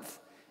this month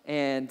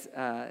and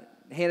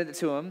handed it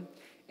to them.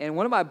 And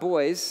one of my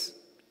boys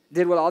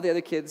did what all the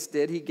other kids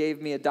did. He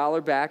gave me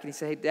 $1 back, and he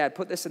said, hey, Dad,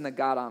 put this in the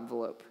God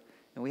envelope.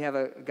 And we have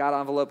a God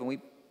envelope, and we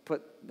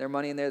put their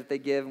money in there that they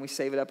give, and we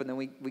save it up, and then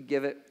we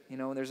give it, you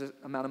know, and there's an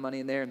amount of money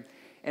in there.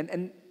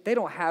 And they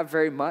don't have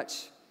very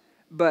much,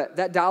 but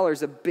that $1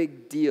 is a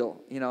big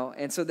deal, you know,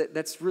 and so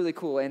that's really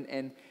cool.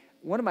 And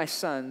one of my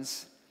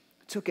sons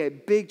took a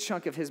big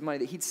chunk of his money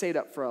that he'd saved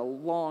up for a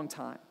long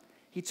time.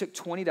 He took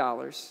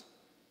 $20,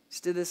 he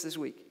did this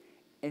week,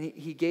 and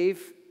he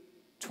gave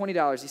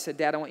 $20. He said,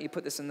 Dad, I want you to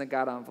put this in the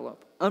God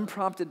envelope,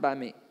 unprompted by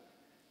me.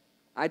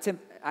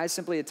 I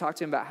simply had talked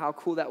to him about how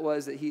cool that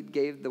was that he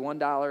gave the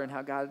 $1 and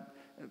how God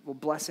will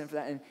bless him for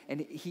that,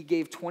 and he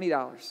gave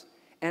 $20.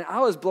 And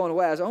I was blown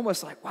away. I was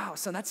almost like, wow,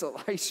 son,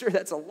 are you sure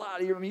that's a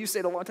lot? I mean, you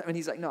say it a long time. And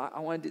he's like, no, I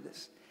want to do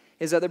this.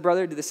 His other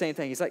brother did the same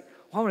thing. He's like,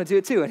 well, I want to do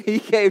it too. And he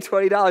gave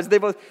 $20.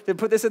 They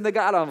put this in the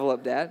God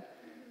envelope, Dad.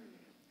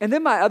 And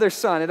then my other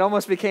son, it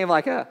almost became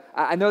like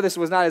I know this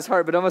was not his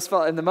heart, but it almost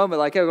felt in the moment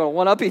like, hey, we're going to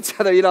one-up each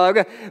other, you know.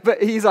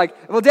 But he's like,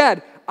 well,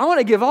 Dad, I want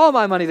to give all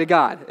my money to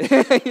God,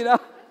 you know.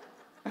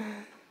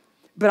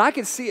 But I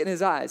could see it in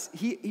his eyes.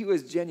 He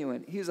was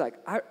genuine. He was like,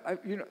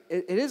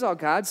 it is all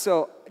God,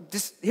 so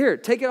just here,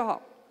 take it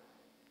all.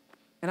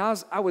 And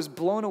I was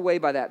blown away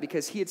by that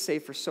because he had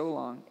saved for so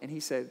long, and he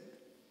said,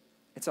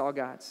 it's all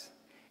God's.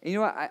 And you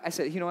know what? I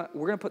said, you know what?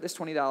 We're going to put this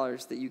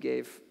 $20 that you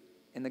gave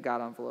in the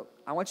God envelope.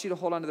 I want you to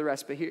hold on to the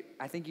rest, but here,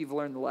 I think you've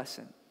learned the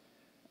lesson.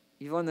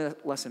 You've learned the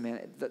lesson,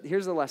 man.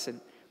 Here's the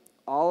lesson.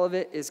 All of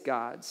it is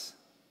God's,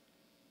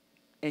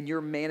 and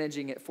you're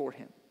managing it for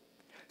him.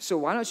 So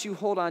why don't you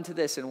hold on to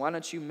this, and why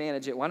don't you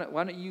manage it? Why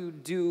don't you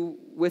do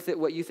with it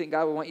what you think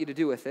God would want you to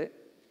do with it?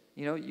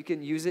 You know, you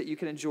can use it, you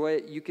can enjoy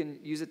it, you can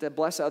use it to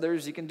bless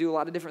others, you can do a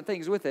lot of different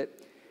things with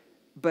it.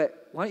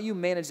 But why don't you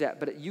manage that?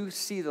 But you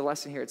see the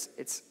lesson here,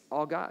 it's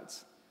all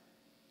God's.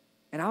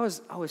 And I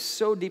was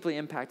so deeply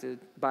impacted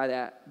by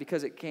that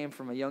because it came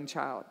from a young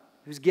child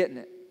who's getting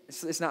it.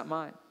 It's not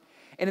mine.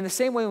 And in the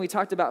same way when we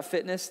talked about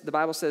fitness, the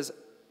Bible says,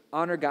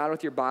 honor God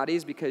with your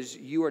bodies because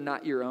you are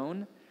not your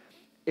own.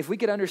 If we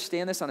could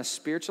understand this on a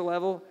spiritual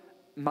level,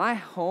 my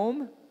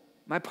home,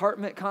 my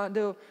apartment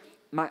condo,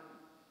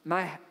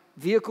 my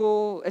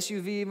vehicle,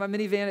 SUV, my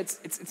minivan,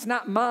 it's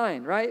not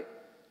mine, right?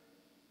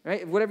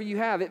 Right? Whatever you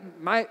have,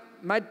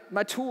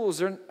 my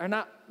tools are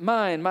not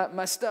mine.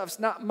 My stuff's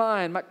not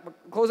mine. My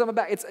clothes on my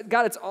back,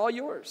 God, it's all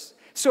yours.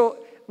 So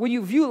when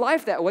you view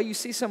life that way, you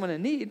see someone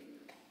in need.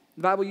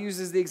 The Bible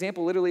uses the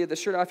example literally of the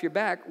shirt off your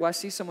back. Well, I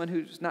see someone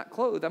who's not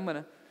clothed.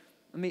 Let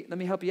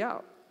me help you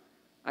out.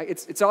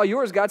 It's all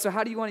yours, God. So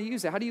how do you want to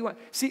use it? How do you want?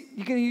 See,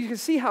 you can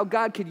see how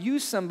God could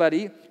use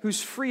somebody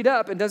who's freed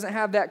up and doesn't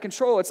have that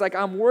control. It's like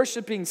I'm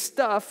worshiping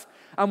stuff.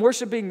 I'm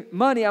worshiping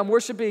money. I'm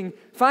worshiping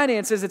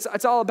finances.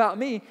 It's all about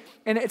me.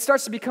 And it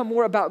starts to become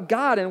more about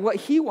God and what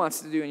he wants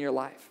to do in your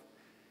life.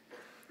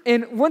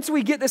 And once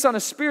we get this on a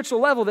spiritual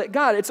level that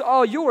God, it's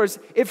all yours,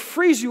 it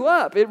frees you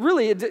up.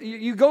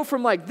 You go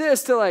from like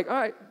this to like, all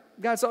right,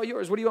 God, it's all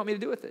yours. What do you want me to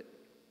do with it?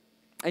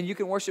 And you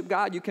can worship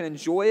God. You can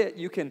enjoy it.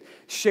 You can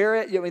share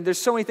it. I mean, there's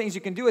so many things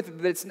you can do with it,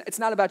 but it's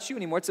not about you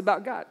anymore. It's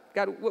about God.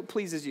 God, what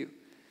pleases you?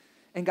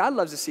 And God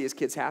loves to see his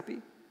kids happy.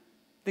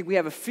 I think we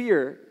have a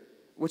fear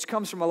which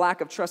comes from a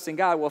lack of trust in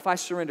God. Well, if I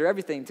surrender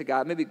everything to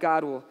God, maybe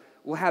God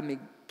will have me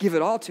give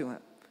it all to him.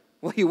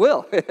 Well, he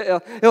will.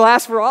 He'll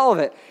ask for all of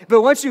it.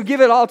 But once you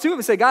give it all to him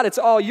and say, God, it's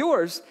all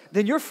yours,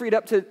 then you're freed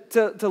up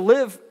to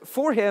live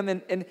for him,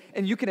 and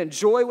you can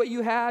enjoy what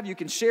you have, you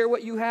can share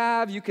what you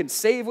have, you can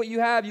save what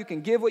you have, you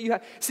can give what you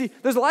have. See,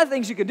 there's a lot of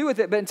things you can do with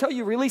it, but until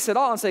you release it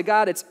all and say,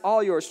 God, it's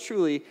all yours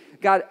truly,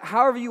 God,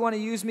 however you want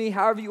to use me,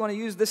 however you want to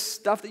use this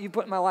stuff that you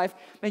put in my life,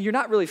 man, you're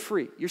not really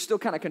free. You're still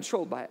kind of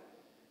controlled by it.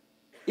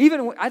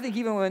 I think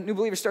even when new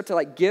believers start to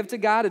like give to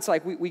God, it's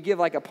like we give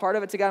like a part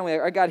of it to God, and we're like,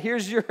 all right, God,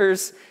 here's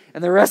yours,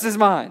 and the rest is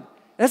mine.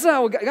 That's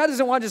not what God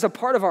doesn't want just a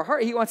part of our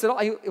heart. He wants it all.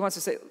 He wants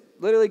to say,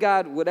 literally,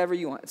 God, whatever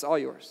you want, it's all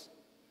yours.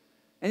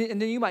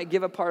 And then you might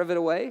give a part of it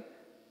away,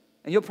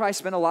 and you'll probably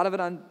spend a lot of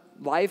it on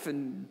life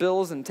and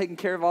bills and taking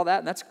care of all that,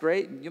 and that's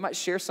great. You might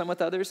share some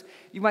with others.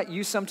 You might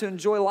use some to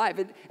enjoy life.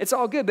 It's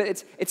all good, but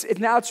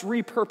now it's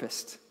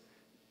repurposed.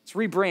 It's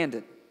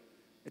rebranded.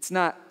 It's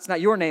not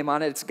your name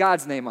on it. It's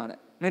God's name on it.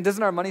 I mean,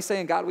 doesn't our money say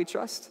in God we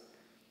trust?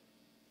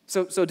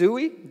 So do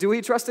we? Do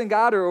we trust in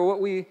God, or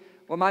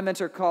what my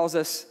mentor calls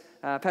us,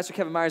 Pastor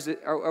Kevin Myers,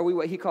 are we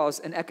what he calls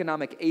an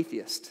economic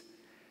atheist?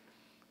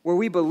 Where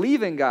we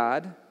believe in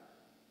God,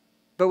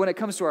 but when it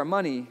comes to our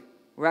money,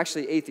 we're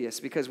actually atheists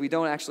because we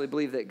don't actually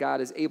believe that God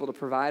is able to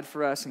provide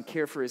for us and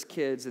care for his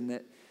kids, and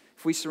that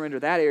if we surrender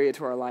that area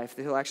to our life,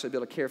 that he'll actually be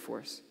able to care for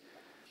us.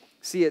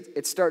 See,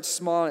 it starts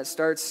small and it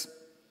starts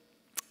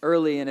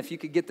early, and if you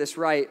could get this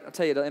right, I'll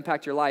tell you, it'll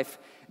impact your life.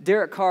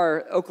 Derek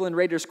Carr, Oakland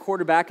Raiders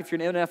quarterback, if you're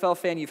an NFL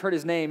fan, you've heard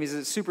his name. He's a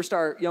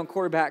superstar young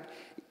quarterback.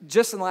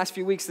 Just in the last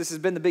few weeks, this has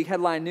been the big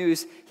headline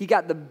news. He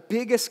got the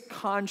biggest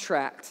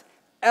contract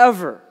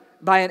ever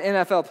by an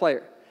NFL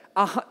player.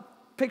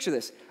 Picture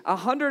this,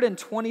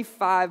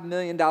 $125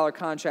 million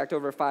contract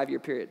over a 5-year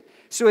period.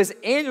 So his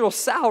annual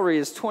salary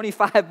is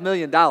 $25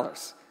 million. I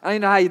don't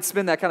even know how you'd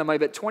spend that kind of money,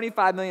 but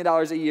 $25 million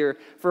a year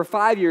for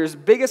 5 years,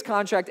 biggest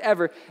contract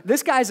ever.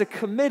 This guy's a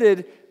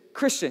committed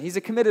Christian. He's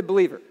a committed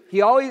believer.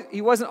 He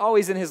wasn't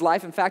always in his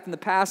life. In fact, in the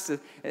past,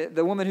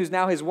 the woman who's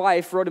now his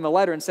wife wrote him a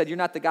letter and said, "You're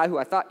not the guy who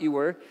I thought you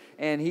were."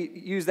 And he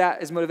used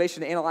that as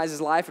motivation to analyze his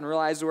life and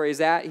realize where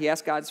he's at. He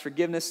asked God's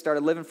forgiveness,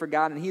 started living for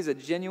God, and he's a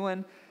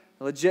genuine,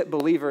 legit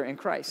believer in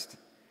Christ.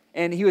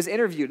 And he was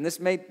interviewed, and this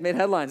made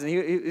headlines, and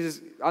he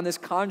was on this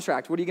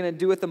contract. What are you going to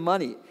do with the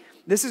money?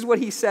 This is what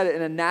he said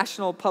in a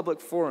national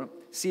public forum,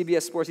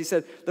 CBS Sports. He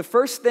said, "The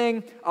first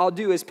thing I'll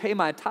do is pay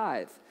my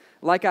tithe,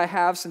 like I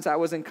have since I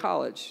was in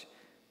college."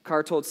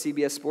 Carr told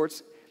CBS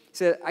Sports. He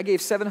said, "I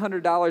gave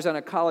 $700 on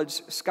a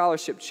college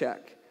scholarship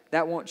check.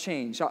 That won't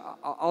change.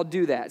 I'll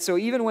do that." So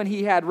even when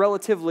he had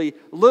relatively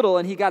little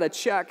and he got a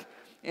check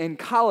in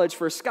college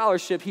for a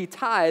scholarship, he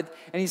tithed.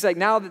 And he's like,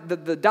 now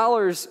the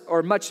dollars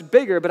are much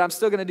bigger, but I'm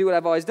still going to do what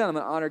I've always done. I'm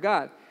going to honor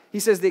God. He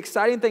says, the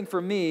exciting thing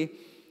for me,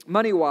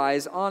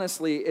 money-wise,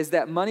 honestly, is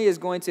that money is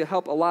going to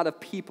help a lot of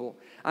people.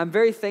 I'm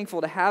very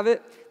thankful to have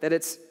it,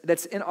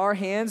 that's in our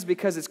hands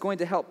because it's going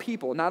to help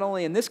people, not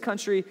only in this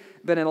country,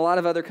 but in a lot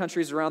of other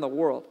countries around the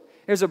world.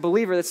 There's a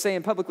believer that's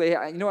saying publicly,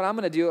 hey, you know what I'm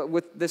going to do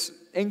with this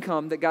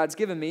income that God's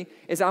given me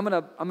is I'm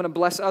going to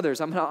bless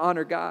others. I'm going to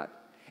honor God.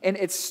 And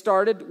it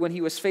started when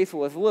he was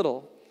faithful with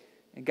little,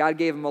 and God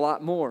gave him a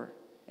lot more.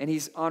 And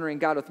he's honoring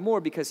God with more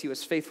because he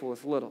was faithful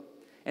with little.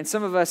 And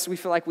some of us, we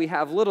feel like we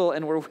have little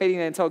and we're waiting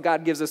until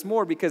God gives us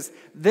more because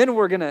then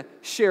we're going to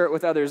share it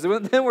with others.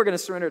 Then we're going to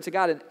surrender it to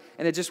God,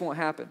 and it just won't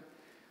happen.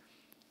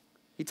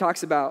 He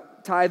talks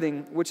about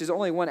tithing, which is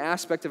only one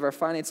aspect of our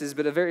finances,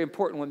 but a very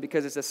important one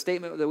because it's a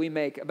statement that we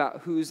make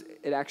about whose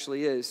it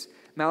actually is.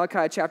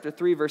 Malachi chapter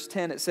 3, verse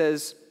 10, it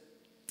says,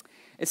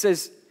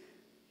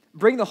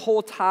 bring the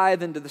whole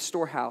tithe into the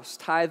storehouse.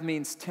 Tithe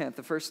means tenth,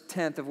 the first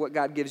tenth of what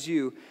God gives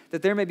you,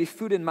 that there may be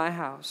food in my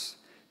house.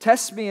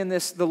 Test me in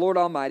this, the Lord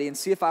Almighty, and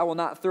see if I will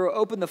not throw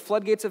open the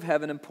floodgates of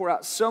heaven and pour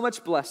out so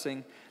much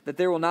blessing that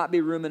there will not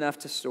be room enough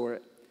to store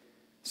it.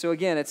 So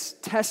again, it's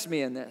test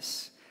me in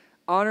this.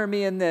 Honor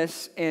me in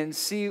this and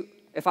see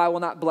if I will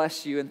not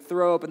bless you and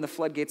throw open the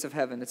floodgates of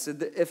heaven. It's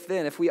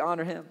if we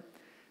honor him.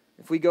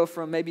 If we go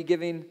from maybe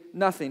giving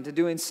nothing to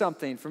doing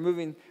something, from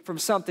moving from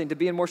something to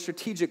being more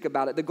strategic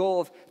about it. The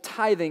goal of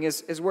tithing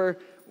is where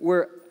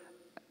we're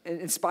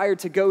inspired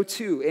to go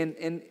to.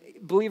 And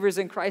believers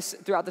in Christ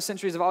throughout the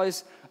centuries have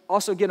always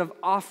also given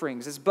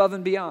offerings. It's above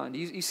and beyond.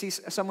 You see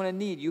someone in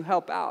need, you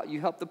help out.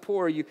 You help the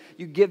poor. You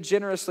give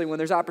generously when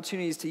there's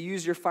opportunities to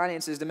use your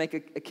finances to make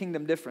a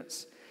kingdom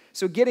difference.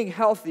 So getting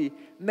healthy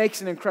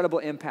makes an incredible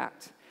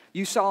impact.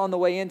 You saw on the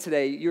way in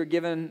today, you were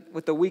given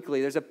with the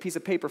weekly, there's a piece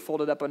of paper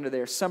folded up under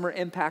there, Summer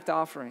Impact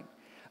Offering.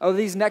 Over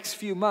these next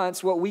few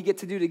months, what we get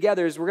to do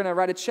together is we're going to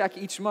write a check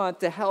each month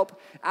to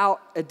help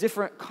out a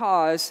different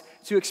cause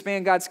to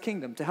expand God's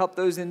kingdom, to help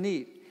those in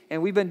need.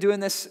 And we've been doing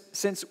this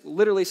since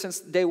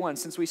day one,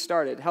 since we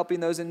started,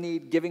 helping those in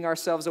need, giving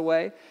ourselves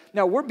away.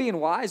 Now, we're being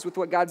wise with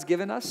what God's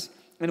given us.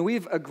 And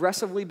we've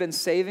aggressively been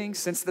saving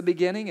since the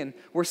beginning, and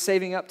we're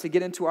saving up to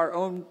get into our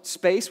own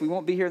space. We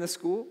won't be here in the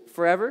school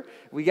forever.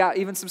 We got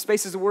even some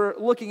spaces that we're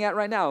looking at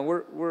right now,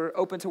 and we're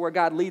open to where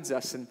God leads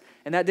us, and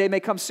that day may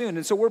come soon.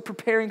 And so we're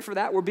preparing for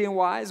that. We're being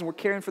wise, and we're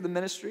caring for the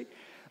ministry.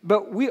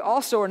 But we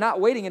also are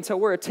not waiting until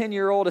we're a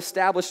 10-year-old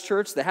established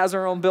church that has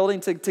our own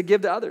building to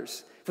give to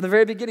others. From the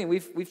very beginning,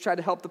 we've tried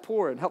to help the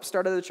poor and help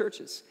start other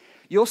churches.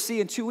 You'll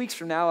see in 2 weeks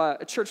from now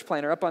a church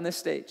planner up on this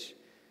stage.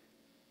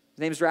 His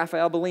name is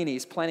Raphael Bellini.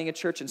 He's planning a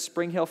church in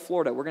Spring Hill,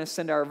 Florida. We're going to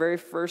send our very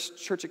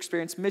first church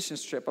experience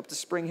missions trip up to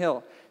Spring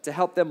Hill to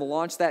help them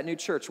launch that new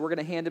church. We're going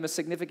to hand him a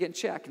significant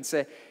check and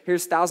say,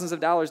 here's thousands of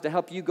dollars to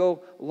help you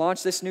go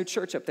launch this new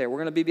church up there. We're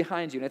going to be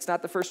behind you. And it's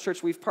not the first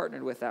church we've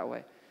partnered with that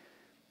way.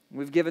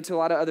 We've given to a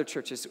lot of other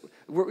churches.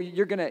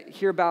 You're going to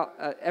hear about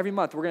every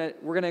month. We're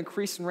going to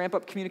increase and ramp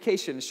up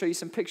communication and show you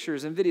some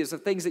pictures and videos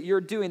of things that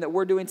you're doing that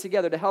we're doing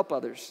together to help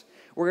others.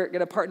 We're going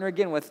to partner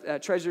again with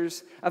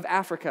Treasures of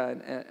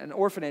Africa, an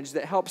orphanage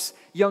that helps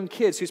young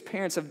kids whose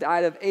parents have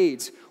died of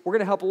AIDS. We're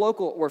going to help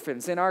local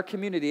orphans in our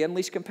community,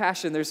 Unleash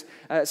Compassion. There's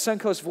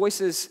Suncoast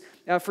Voices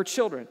for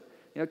Children.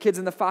 You know, kids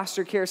in the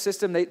foster care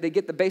system, they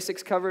get the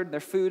basics covered, their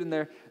food and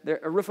their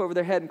a roof over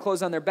their head and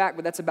clothes on their back,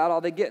 but that's about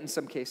all they get in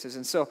some cases.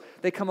 And so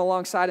they come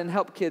alongside and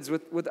help kids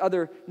with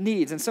other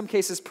needs. In some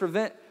cases,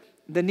 prevent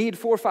the need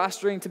for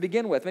fostering to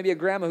begin with. Maybe a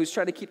grandma who's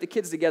trying to keep the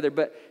kids together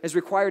but is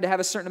required to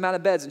have a certain amount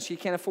of beds and she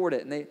can't afford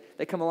it. And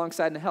they come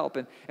alongside and help.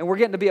 And we're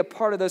getting to be a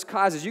part of those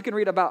causes. You can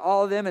read about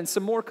all of them and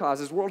some more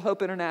causes, World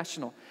Hope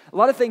International. A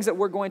lot of things that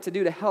we're going to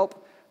do to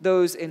help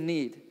those in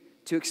need,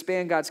 to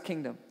expand God's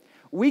kingdom.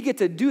 We get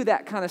to do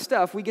that kind of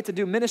stuff. We get to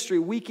do ministry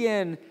week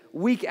in,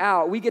 week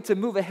out. We get to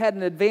move ahead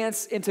and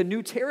advance into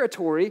new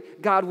territory,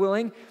 God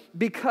willing,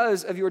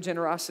 because of your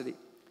generosity.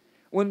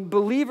 When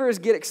believers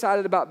get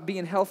excited about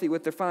being healthy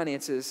with their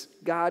finances,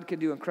 God can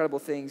do incredible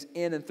things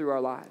in and through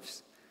our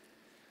lives.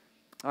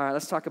 All right,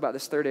 let's talk about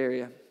this third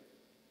area.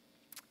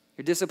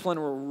 Your discipline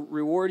will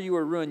reward you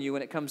or ruin you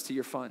when it comes to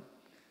your fun.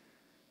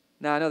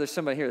 Now, I know there's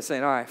somebody here that's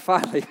saying, all right,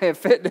 finally,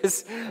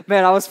 fitness.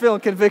 Man, I was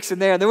feeling conviction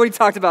there. And then when he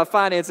talked about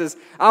finances,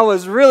 I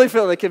was really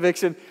feeling the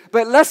conviction.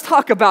 But let's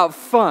talk about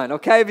fun,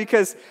 okay?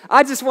 Because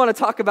I just want to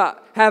talk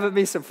about having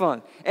me some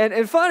fun.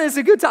 And fun is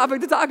a good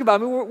topic to talk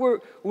about. I mean,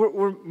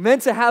 we're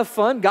meant to have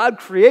fun. God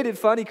created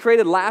fun. He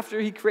created laughter.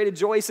 He created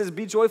joy. He says,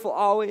 be joyful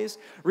always.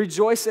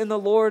 Rejoice in the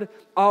Lord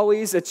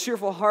always. A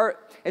cheerful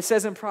heart, it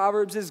says in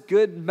Proverbs, is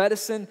good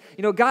medicine.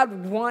 You know,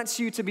 God wants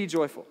you to be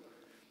joyful.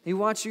 He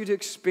wants you to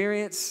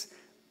experience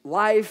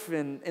life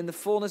and in the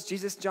fullness.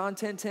 Jesus, John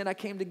 10:10, I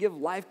came to give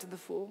life to the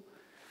full.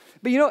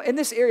 But you know, in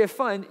this area of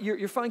fun,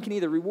 your fun can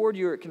either reward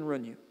you or it can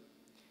ruin you.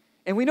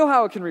 And we know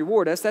how it can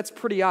reward us. That's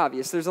pretty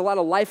obvious. There's a lot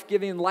of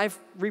life-giving,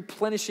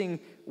 life-replenishing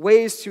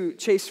ways to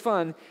chase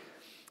fun.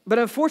 But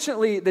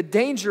unfortunately, the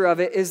danger of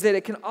it is that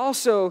it can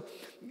also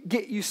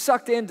get you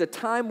sucked into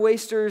time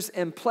wasters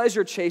and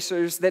pleasure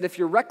chasers that if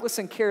you're reckless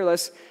and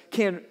careless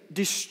can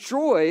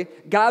destroy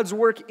God's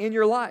work in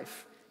your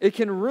life. It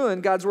can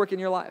ruin God's work in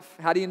your life.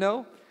 How do you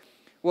know?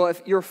 Well,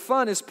 if your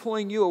fun is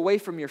pulling you away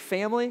from your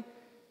family,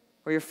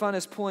 or your fun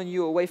is pulling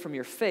you away from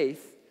your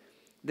faith,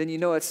 then you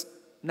know it's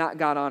not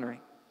God-honoring.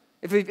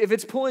 If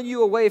it's pulling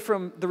you away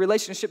from the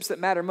relationships that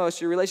matter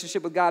most, your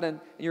relationship with God and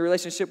your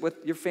relationship with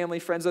your family,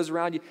 friends, those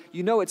around you,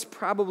 you know it's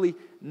probably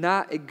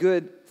not a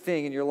good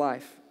thing in your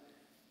life.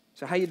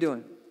 So how you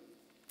doing?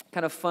 What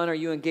kind of fun are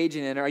you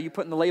engaging in? Are you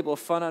putting the label of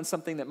fun on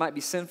something that might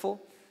be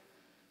sinful?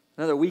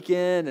 Another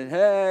weekend, and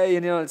hey,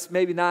 it's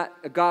maybe not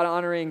a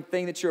God-honoring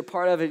thing that you're a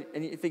part of,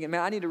 and you're thinking,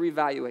 man, I need to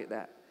reevaluate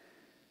that.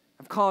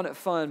 I'm calling it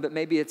fun, but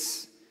maybe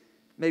it's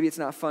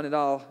not fun at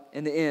all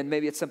in the end.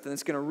 Maybe it's something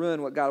that's going to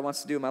ruin what God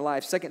wants to do in my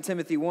life. 2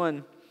 Timothy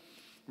 1,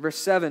 verse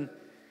 7,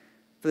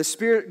 for the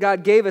Spirit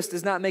God gave us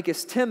does not make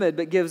us timid,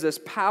 but gives us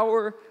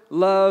power,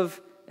 love,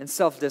 and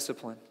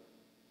self-discipline.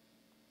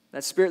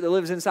 That Spirit that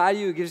lives inside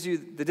you gives you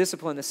the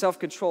discipline, the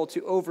self-control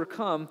to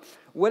overcome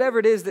whatever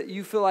it is that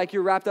you feel like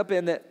you're wrapped up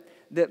in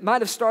that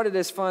might have started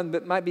as fun,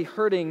 but might be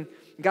hurting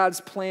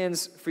God's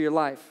plans for your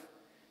life.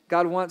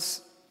 God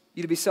wants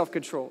you to be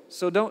self-controlled.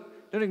 So don't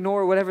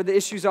ignore whatever the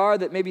issues are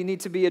that maybe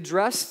need to be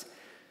addressed.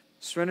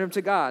 Surrender them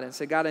to God and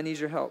say, God, I need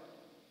your help.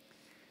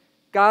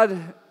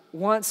 God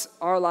wants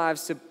our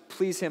lives to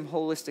please Him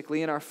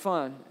holistically in our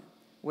fun,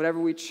 whatever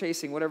we're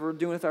chasing, whatever we're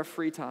doing with our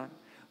free time,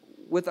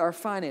 with our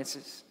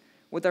finances,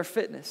 with our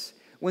fitness.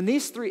 When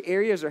these three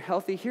areas are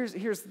healthy,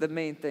 here's the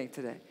main thing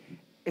today.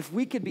 If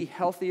we could be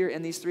healthier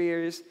in these three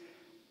areas,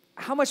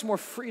 how much more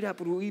freed up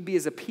would we be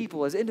as a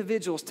people, as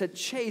individuals, to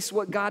chase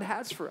what God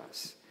has for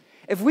us?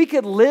 If we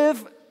could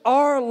live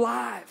our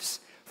lives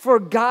for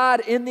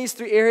God in these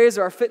three areas,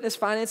 our fitness,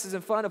 finances,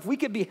 and fun, if we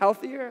could be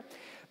healthier,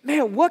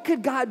 man, what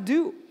could God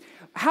do?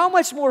 How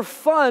much more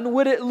fun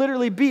would it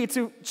literally be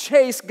to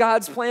chase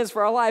God's plans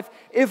for our life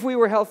if we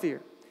were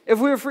healthier, if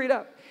we were freed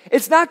up?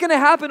 It's not going to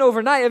happen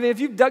overnight. I mean, if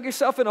you've dug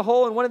yourself in a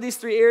hole in one of these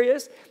three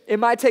areas, it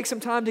might take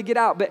some time to get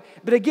out.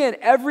 But again,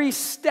 every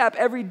step,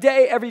 every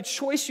day, every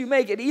choice you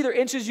make, it either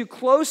inches you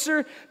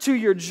closer to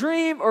your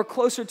dream or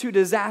closer to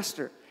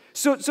disaster.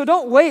 So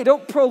don't wait.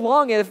 Don't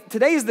prolong it. If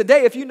today's the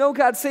day. If you know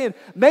God's saying,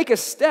 make a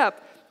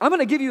step, I'm going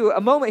to give you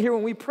a moment here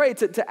when we pray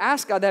to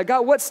ask God that.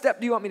 God, what step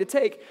do you want me to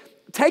take?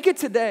 Take it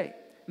today.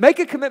 Make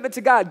a commitment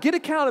to God. Get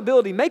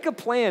accountability. Make a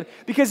plan.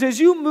 Because as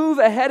you move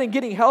ahead and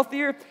getting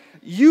healthier,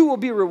 you will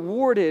be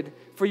rewarded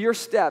for your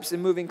steps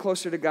in moving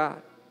closer to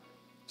God.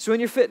 So in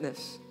your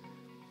fitness,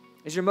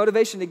 is your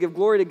motivation to give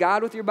glory to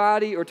God with your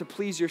body or to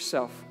please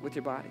yourself with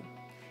your body?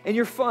 In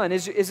your fun,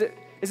 is it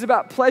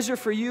about pleasure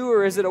for you,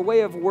 or is it a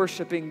way of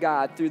worshiping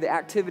God through the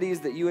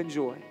activities that you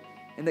enjoy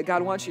and that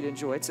God wants you to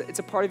enjoy? It's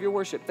a part of your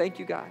worship. Thank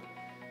you, God,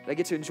 that I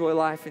get to enjoy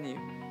life in you.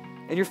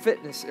 In your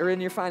fitness or in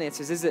your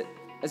finances, is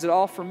it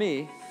all for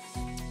me,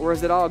 or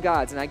is it all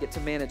God's and I get to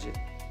manage it?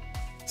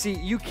 See,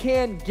 you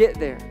can get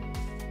there.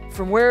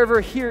 From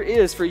wherever here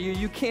is for you,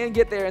 you can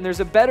get there, and there's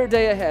a better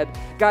day ahead.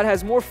 God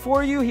has more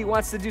for you. He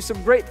wants to do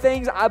some great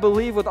things, I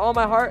believe, with all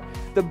my heart.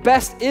 The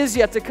best is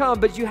yet to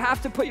come, but you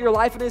have to put your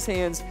life in His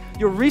hands,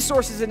 your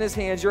resources in His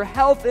hands, your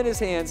health in His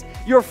hands,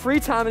 your free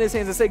time in His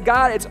hands, and say,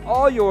 God, it's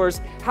all yours.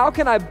 How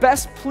can I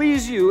best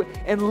please you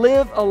and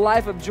live a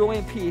life of joy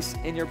and peace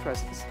in your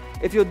presence?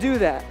 If you'll do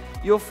that,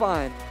 you'll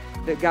find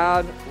that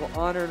God will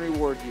honor and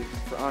reward you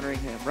for honoring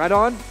Him. Right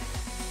on?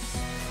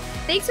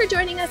 Thanks for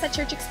joining us at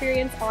Church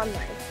Experience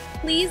Online.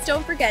 Please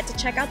don't forget to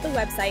check out the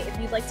website if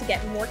you'd like to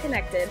get more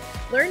connected,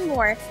 learn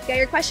more, get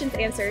your questions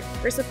answered,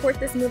 or support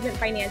this movement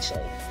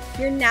financially.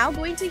 You're now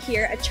going to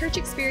hear a Church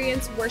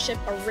Experience Worship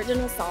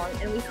original song,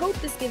 and we hope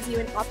this gives you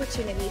an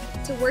opportunity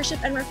to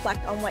worship and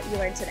reflect on what you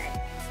learned today.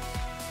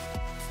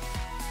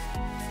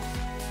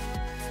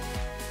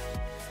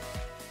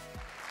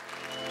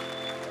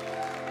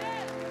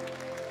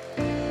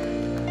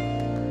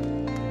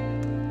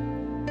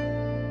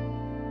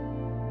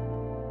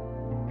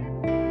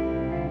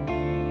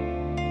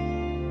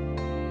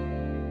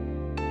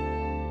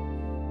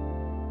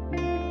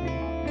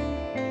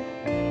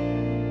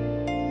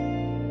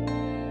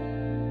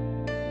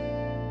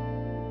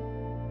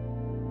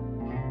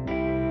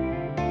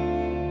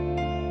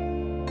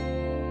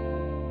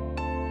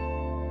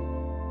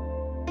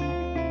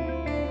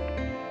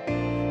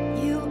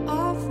 You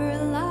offer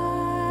life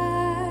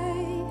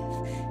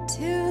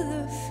to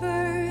the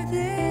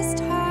furthest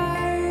heart.